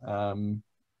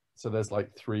 So there's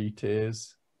like 3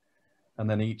 tiers, and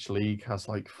then each league has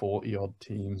like 40 odd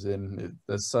teams in.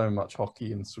 There's so much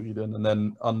hockey in Sweden, and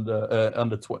then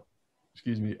under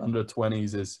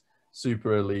 20s is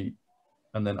super elite,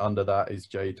 and then under that is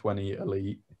J20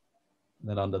 elite, and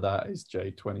then under that is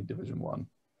J20 Division 1.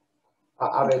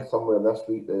 I read somewhere this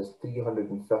week there's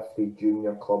 350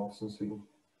 junior clubs in Sweden.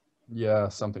 Yeah,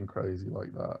 something crazy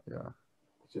like that. Yeah,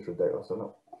 It's just ridiculous, isn't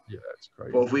it? yeah, it's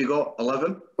crazy. What have we got?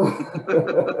 11?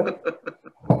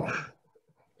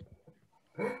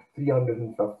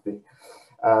 350.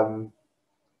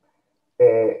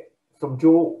 From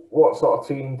Joe, what sort of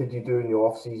training did you do in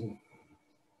your off season?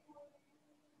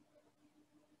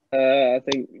 I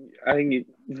think it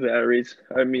varies.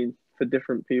 I mean, for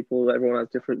different people, everyone has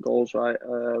different goals, right?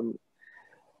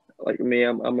 Like me,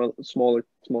 I'm a smaller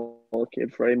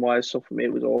kid frame wise, so for me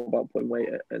it was all about putting weight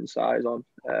and size on,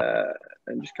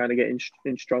 and just kind of getting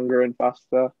stronger and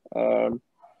faster.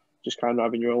 Just kind of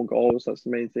having your own goals. That's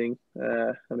the main thing,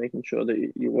 and making sure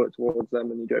that you work towards them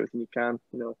and you do everything you can.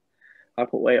 You know, I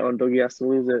put weight on, Dougie has to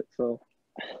lose it. So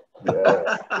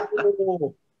Yeah.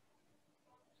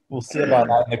 We'll see about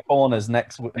that in the corners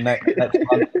next month.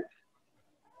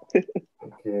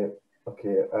 Okay.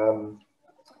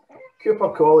 Cooper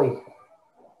Colley.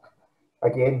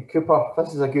 Again, Cooper,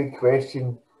 this is a good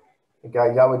question.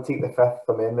 Guys, I would take the Fifth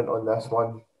Amendment on this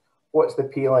one. What's the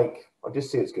pay like? I'll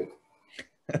just say it's good.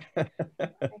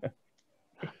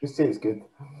 Just say it's good.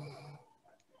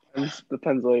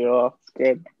 depends where you are. It's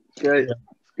good. It's great. Yeah.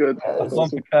 It's good. That's one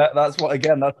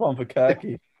for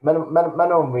Kirky.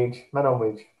 Minimum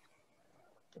wage.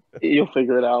 You'll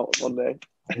figure it out one day.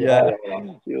 Yeah.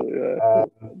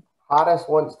 Harris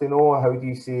wants to know, how do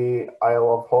you say I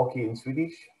love hockey in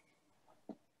Swedish?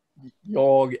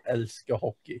 Jag älskar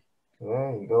hockey.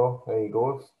 There you go.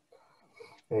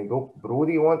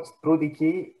 Brody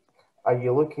K, are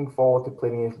you looking forward to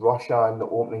playing against Russia in the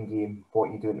opening game? What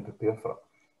are you doing to prepare for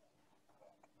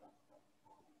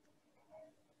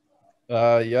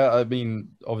it? Yeah, I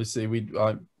mean, obviously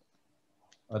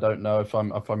I don't know if I'm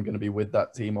going to be with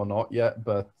that team or not yet,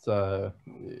 but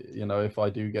you know, if I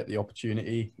do get the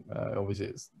opportunity, obviously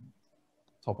it's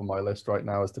top of my list right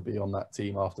now is to be on that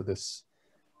team after this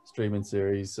streaming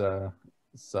series.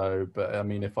 But I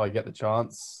mean, if I get the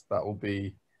chance, that will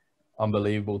be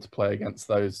unbelievable to play against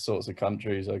those sorts of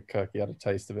countries. Kirky had a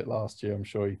taste of it last year. I'm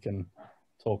sure you can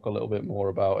talk a little bit more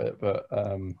about it, but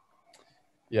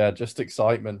yeah, just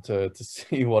excitement to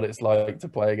see what it's like to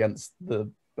play against the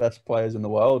best players in the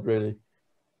world, really.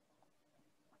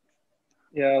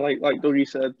 Yeah, like Dougie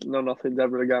said, nothing's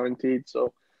ever guaranteed. So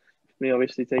for me,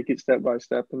 obviously, take it step by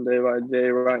step and day by day.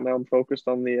 Right now, I'm focused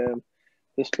on the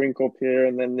Spring Cup here,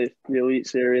 and then the Elite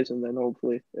Series, and then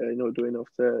hopefully, do enough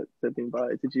to be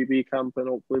invited to GB camp and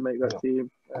hopefully make that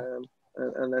team.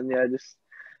 And then just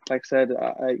like I said,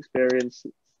 I experienced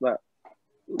that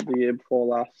the year before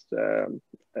last, and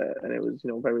it was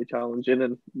very challenging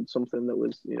and something that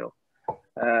was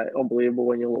unbelievable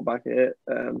when you look back at it.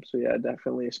 So yeah,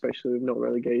 definitely, especially with no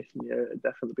relegation, yeah, it'd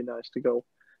definitely be nice to go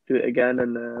do it again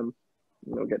and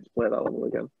get to play at that level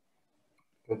again.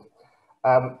 Good.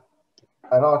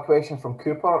 Another question from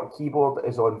Cooper. Keyboard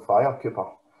is on fire,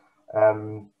 Cooper.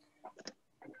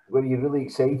 Were you really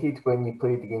excited when you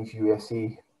played against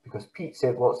USA? Because Pete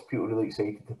said lots of people were really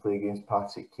excited to play against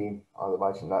Patrick Kane. I'd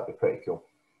imagine that'd be pretty cool.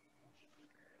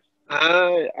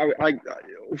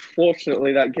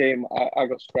 Fortunately, that game I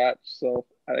got scratched, so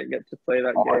I didn't get to play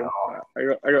that game.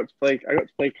 No. I got to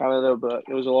play Canada, but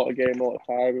it was a lot of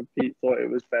time, and Pete thought it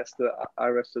was best that I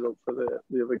rested up for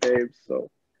the other games. So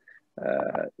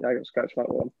I got scratched that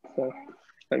one. So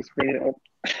thanks for bringing it up.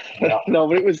 Yeah. No,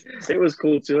 but it was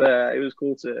cool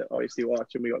to obviously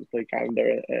watch, and we got to play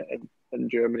Canada and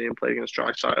Germany and play against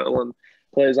Draisaitl and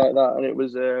players like that, and it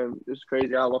was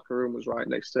crazy. Our locker room was right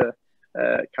next to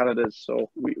Canada's, so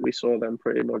we saw them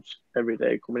pretty much every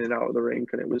day coming in and out of the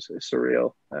rink, and it was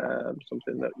surreal.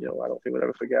 Something that I don't think we'll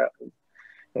ever forget. And,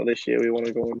 this year we want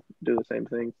to go and do the same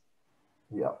thing.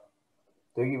 Yeah.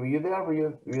 Dougie, were you there? Were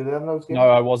you there in those games? No,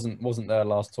 I wasn't there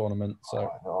last tournament. So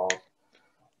no.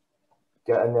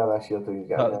 Get in there this year, Dougie.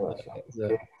 Get in there this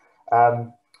year.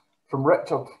 Okay. From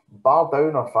Richard, bar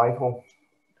down or 5-hole?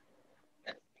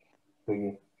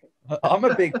 Dougie. I'm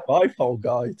a big 5-hole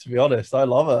guy, to be honest. I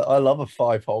love it. I love a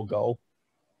 5-hole goal.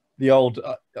 The old,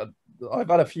 I've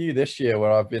had a few this year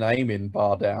where I've been aiming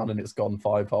bar down and it's gone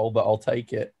 5-hole, but I'll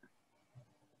take it.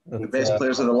 The best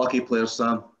players are the lucky players,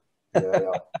 Sam.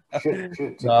 Yeah.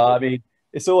 Shoot. No, I mean,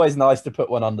 it's always nice to put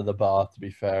one under the bar. To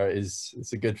be fair,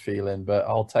 it's a good feeling. But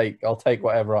I'll take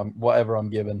whatever I'm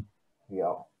given.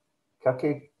 Yeah.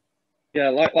 Kirky? Yeah,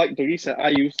 like Dougie said, I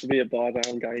used to be a bar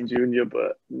down guy in junior,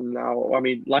 but now, I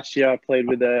mean, last year I played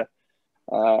with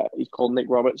he's called Nick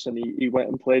Roberts, and he went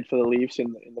and played for the Leafs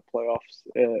in the playoffs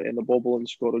in the bubble and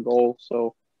scored a goal.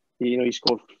 So he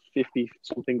scored 50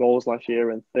 something goals last year,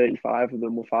 and 35 of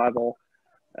them were 5-0.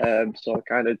 So I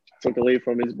kind of took a lead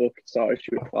from his book and started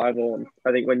shooting 5-0. And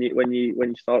I think when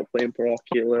you start playing pro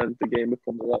hockey, you learn the game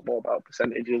becomes a lot more about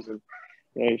percentages. And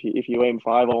if you aim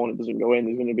 5-0 and it doesn't go in,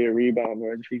 there's going to be a rebound.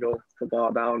 Whereas if you go for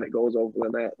bar down, it goes over the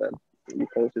net, then your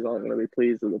coaches aren't going to be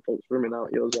pleased that the puck's swimming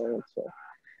out your zone. So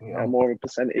I'm more of a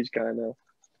percentage guy now.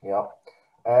 Yeah.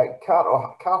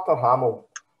 Carter Hamill.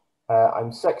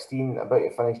 I'm 16, about to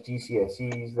finish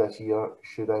GCSEs this year.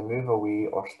 Should I move away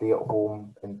or stay at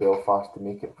home in Belfast to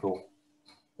make it pro?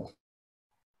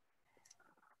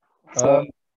 Go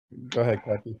ahead,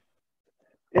 Kathy.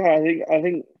 Yeah, I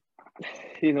think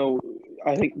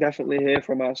I think definitely hear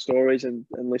from our stories and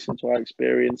listen to our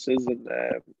experiences, and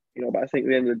but I think at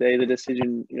the end of the day, the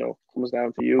decision comes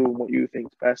down to you and what you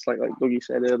think's best. Like Dougie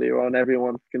said earlier on,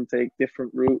 everyone can take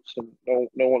different routes, and no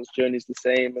one's journey is the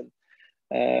same.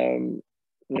 And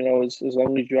as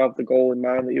long as you have the goal in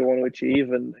mind that you want to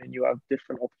achieve, and you have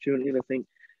different opportunities, I think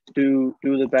do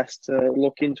the best to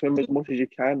look into them as much as you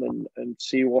can and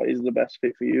see what is the best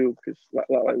fit for you. Because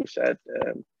like we said,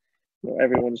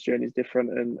 everyone's journey is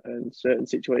different, and certain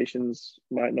situations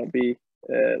might not be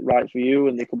right for you,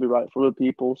 and they could be right for other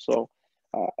people. So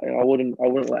I wouldn't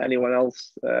let anyone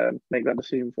else make that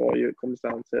decision for you. It comes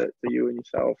down to you and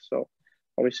yourself. So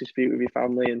obviously speak with your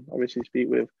family, and obviously speak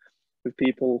with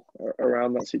people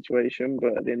around that situation.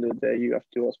 But at the end of the day, you have to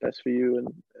do what's best for you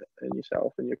and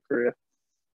yourself and your career.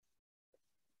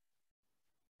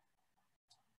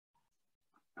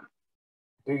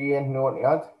 Do you anything you want to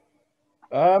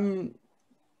add?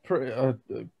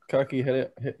 Kirky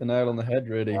hit the nail on the head,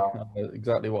 really. Yeah.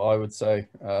 Exactly what I would say.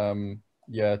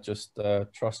 Just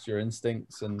trust your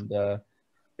instincts, and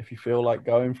if you feel like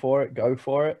going for it, go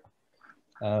for it.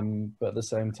 But at the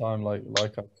same time, like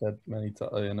I've said many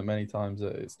times,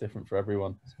 it's different for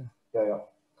everyone. So.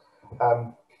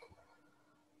 Yeah.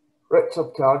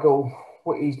 Richard Cargill,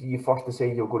 what age did you first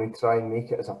decide you were going to try and make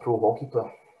it as a pro hockey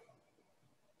player?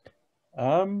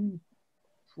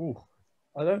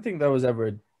 I don't think there was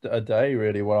ever a day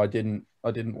really where I didn't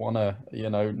want to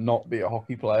not be a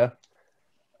hockey player.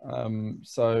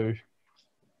 So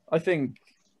I think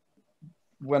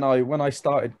when I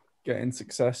started getting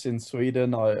success in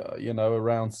Sweden,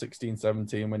 around 16,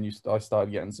 17, when I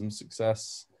started getting some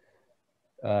success,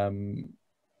 I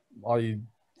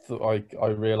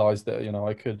realized that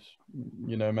I could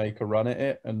make a run at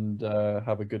it and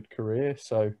have a good career.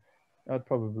 So I'd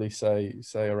probably say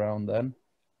around then.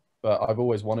 But I've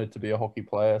always wanted to be a hockey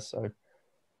player, so.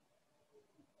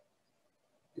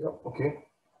 Yeah, okay.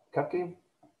 Kirky,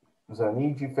 was there a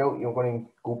need you felt you were going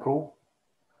to go pro?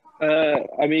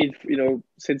 I mean,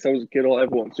 since I was a kid, all I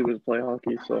ever wanted to do was play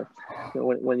hockey. So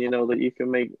when you know that you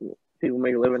can make people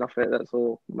make a living off it, that's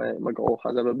all my goal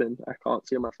has ever been. I can't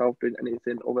see myself doing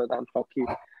anything other than hockey.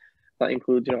 That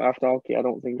includes, after hockey, I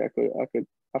don't think I could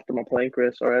after my playing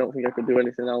career. Sorry, I don't think I could do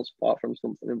anything else apart from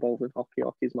something involved in hockey.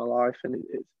 Hockey's my life, and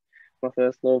it's my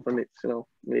first love, and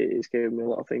it's given me a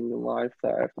lot of things in life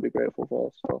that I have to be grateful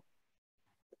for. So.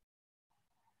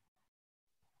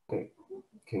 Okay,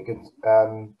 good.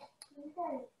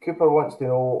 Cooper wants to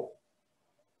know,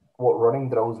 what running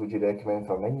drills would you recommend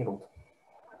for a 9-year-old?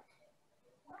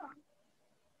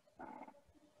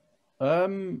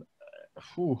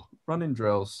 Running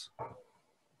drills.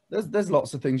 There's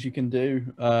lots of things you can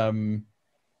do. I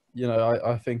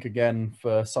think, again,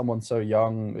 for someone so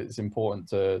young, it's important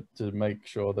to make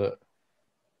sure that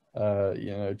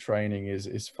training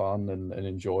is fun and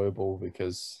enjoyable,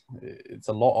 because it's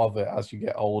a lot of it as you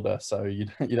get older. So you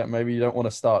don't want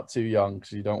to start too young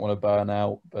because you don't want to burn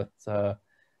out. But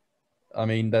I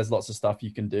mean, there's lots of stuff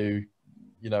you can do,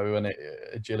 and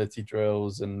agility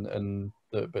drills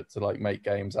but to like make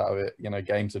games out of it,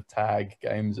 games of tag,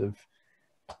 games of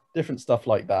different stuff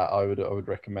like that. I would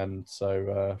recommend.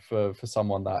 So for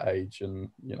someone that age, and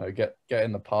get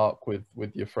in the park with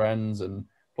your friends and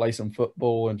play some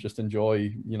football and just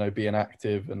enjoy being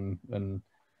active, and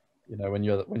when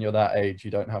you're that age,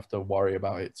 you don't have to worry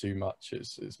about it too much.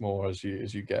 It's more as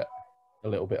you get a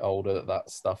little bit older that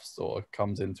stuff sort of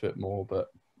comes into it more. But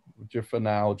just for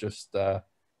now, just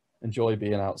enjoy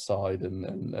being outside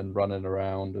and running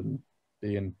around and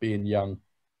being young.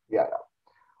 Yeah.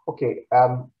 Okay.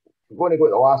 I'm going to go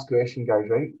to the last question, guys,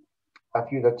 right?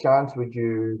 if you had a chance, would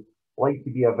you like to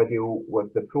be a video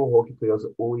with the pro hockey players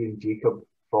Ole and Jacob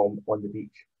from On the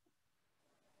Beach?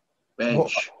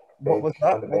 Bench. What was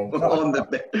that? On the bench. On the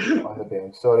bench. On the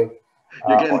bench, sorry.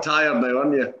 You're getting tired now,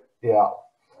 aren't you? Yeah,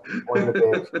 on the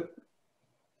bench.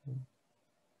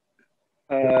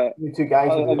 You two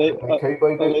guys with the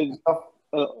cowboy boots and stuff.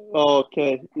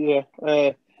 Okay, yeah.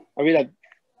 I mean,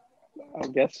 I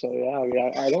guess so. Yeah. I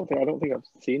mean, I don't think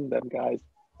I've seen them guys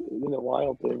in a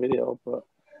while play video, but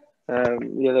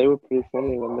yeah, they were pretty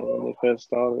funny when they first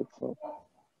started. So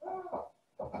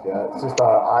yeah,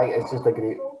 it's just a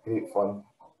great fun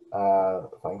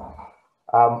thing.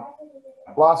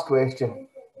 Last question,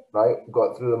 right? We've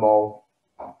got through them all.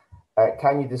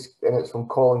 And it's from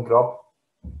Colin Grubb,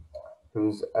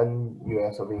 who's in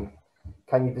US of A.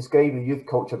 Can you describe the youth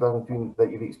culture that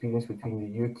you've experienced between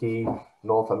the UK,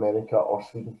 North America, or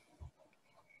Sweden?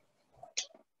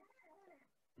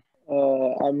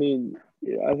 I mean,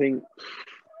 yeah, I think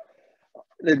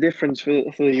the difference for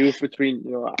the youth between,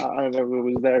 you know, I never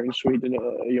was there in Sweden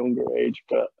at a younger age,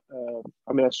 but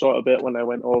I mean, I saw it a bit when I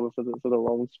went over for the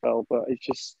loan spell, but it's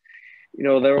just, you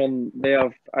know, they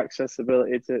have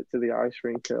accessibility to the ice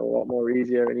rink a lot more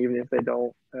easier, and even if they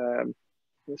don't,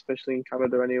 especially in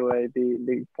Canada anyway,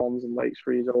 the ponds and lakes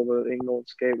freeze over. They can go and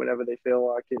skate whenever they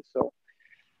feel like it. So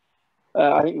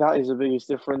I think that is the biggest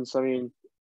difference. I mean,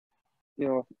 you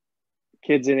know,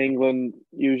 kids in England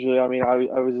usually, I mean, I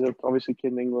was obviously a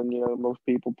kid in England, you know, most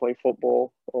people play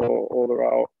football or they're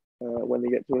out when they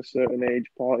get to a certain age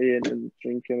partying and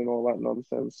drinking and all that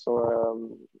nonsense.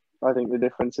 So I think the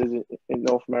difference is in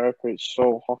North America, it's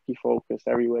so hockey focused.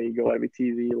 Everywhere you go, every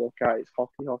TV you look at, it's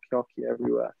hockey, hockey, hockey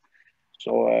everywhere.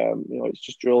 So, you know, it's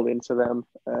just drilled into them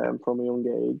from a young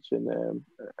age. And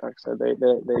like I said,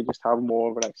 they just have more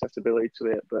of an accessibility to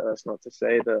it. But that's not to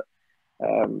say that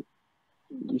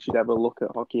you should ever look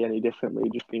at hockey any differently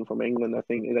just being from England. I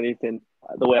think, if anything,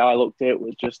 the way I looked at it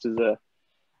was just as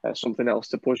something else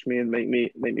to push me and make me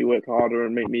work harder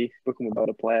and make me become a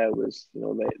better player. Was, you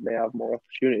know, they have more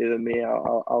opportunity than me.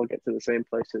 I'll get to the same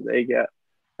place that they get,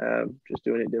 just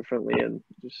doing it differently and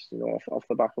just, you know, off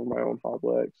the back of my own hard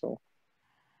work. So.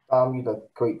 You had a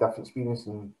quite different experience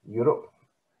in Europe.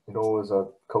 You know, there's a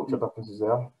culture differences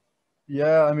there.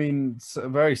 Yeah, I mean,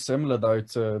 very similar though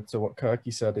to what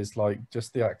Kirky said. Is like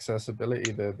just the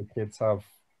accessibility that the kids have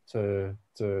to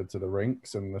the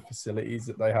rinks and the facilities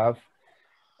that they have.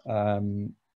 I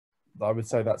would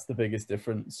say that's the biggest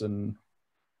difference, and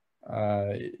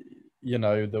you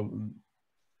know,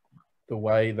 the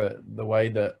way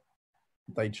that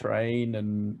they train,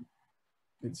 and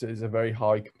it's a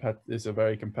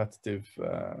very competitive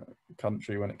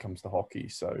country when it comes to hockey.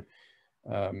 So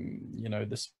you know,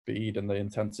 the speed and the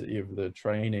intensity of the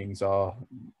trainings are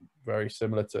very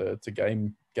similar to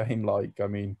game like. I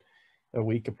mean, a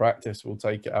week of practice will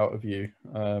take it out of you.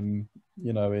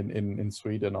 You know, in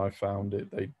Sweden, I found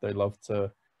it they love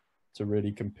to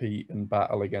really compete and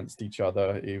battle against each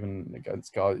other, even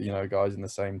against guys in the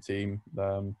same team.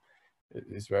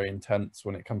 It's very intense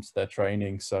when it comes to their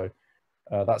training. So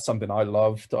that's something I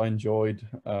loved, I enjoyed,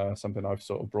 something I've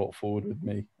sort of brought forward with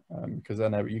me, because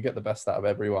then you get the best out of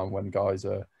everyone when guys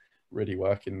are really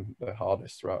working their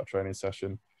hardest throughout a training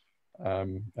session.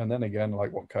 And then again,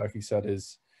 like what Kirky said,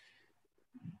 is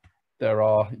there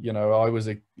are, you know,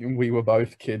 we were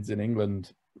both kids in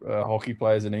England, hockey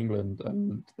players in England,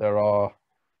 and there are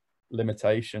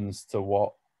limitations to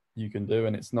what you can do,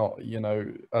 and it's not, you know,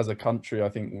 as a country, I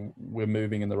think we're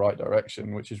moving in the right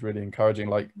direction, which is really encouraging.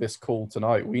 Like this call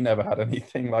tonight, we never had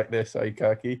anything like this,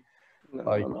 Kirky?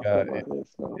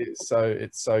 It's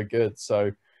so good.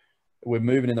 So we're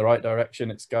moving in the right direction.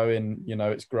 It's going, you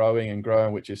know, it's growing and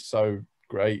growing, which is so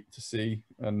great to see,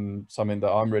 and something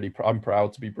that I'm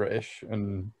proud to be British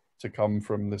and to come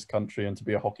from this country and to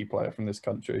be a hockey player from this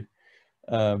country.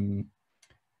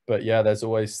 But yeah, there's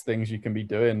always things you can be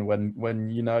doing when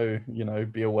you know,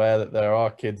 be aware that there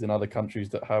are kids in other countries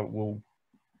that will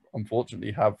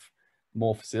unfortunately have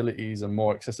more facilities and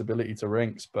more accessibility to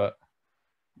rinks, but,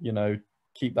 you know,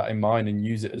 keep that in mind and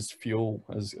use it as fuel,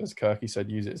 as Kirky said,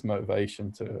 use it as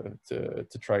motivation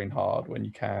to train hard when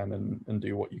you can and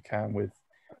do what you can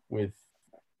with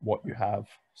what you have.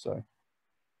 So.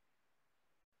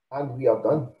 And we are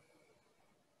done.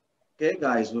 Okay,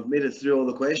 guys, we've made it through all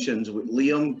the questions.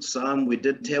 Liam, Sam, we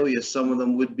did tell you some of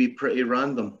them would be pretty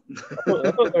random.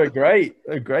 They're great.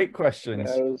 They're great questions.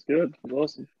 Yeah, it was good. It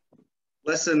was awesome.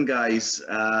 Listen, guys,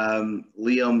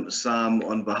 Liam, Sam,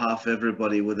 on behalf of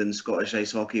everybody within Scottish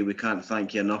Ice Hockey, we can't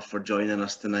thank you enough for joining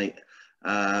us tonight.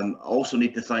 I also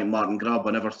need to thank Martin Grubb.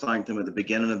 I never thanked him at the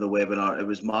beginning of the webinar. It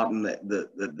was Martin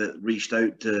that reached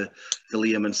out to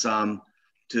Liam and Sam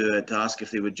to ask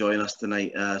if they would join us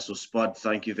tonight. So Spud,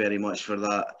 thank you very much for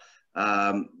that.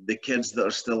 The kids that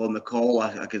are still on the call,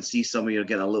 I can see some of you are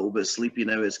getting a little bit sleepy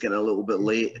now. It's getting a little bit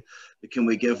late. Can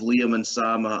we give Liam and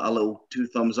Sam a little 2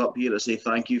 thumbs up here to say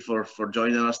thank you for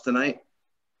joining us tonight?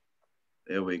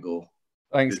 There we go.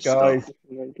 Thanks, Good guys. stuff.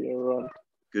 Thank you, everyone.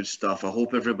 Good stuff. I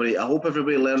hope everybody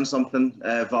learned something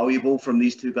valuable from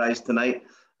these 2 guys tonight.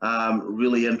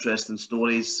 Really interesting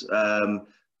stories.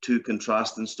 2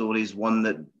 contrasting stories.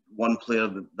 One player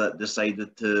that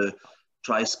decided to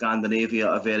try Scandinavia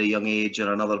at a very young age, and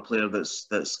another player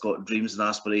that's got dreams and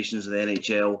aspirations in the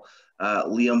NHL.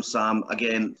 Liam, Sam,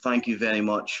 again, thank you very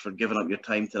much for giving up your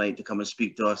time tonight to come and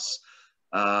speak to us.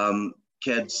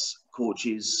 Kids,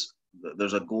 coaches,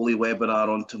 there's a goalie webinar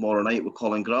on tomorrow night with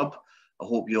Colin Grubb. I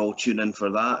hope you all tune in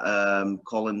for that.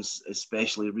 Colin's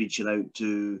especially reaching out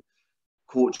to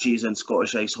coaches in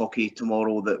Scottish ice hockey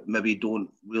tomorrow that maybe don't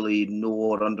really know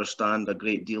or understand a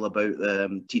great deal about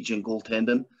teaching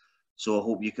goaltending. So I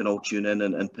hope you can all tune in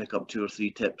and pick up 2 or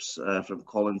 3 tips from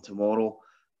Colin tomorrow.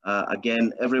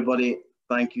 Again, everybody,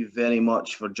 thank you very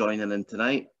much for joining in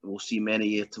tonight. We'll see many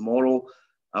of you tomorrow,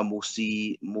 and we'll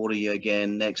see more of you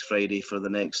again next Friday for the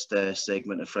next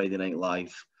segment of Friday Night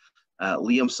Live.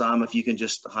 Liam, Sam, if you can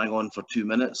just hang on for 2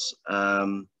 minutes.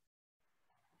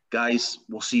 Guys,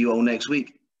 we'll see you all next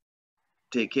week.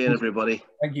 Take care, everybody.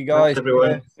 Thank you, guys. Thanks,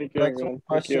 everyone. Thank you, Thanks for everyone. the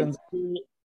questions.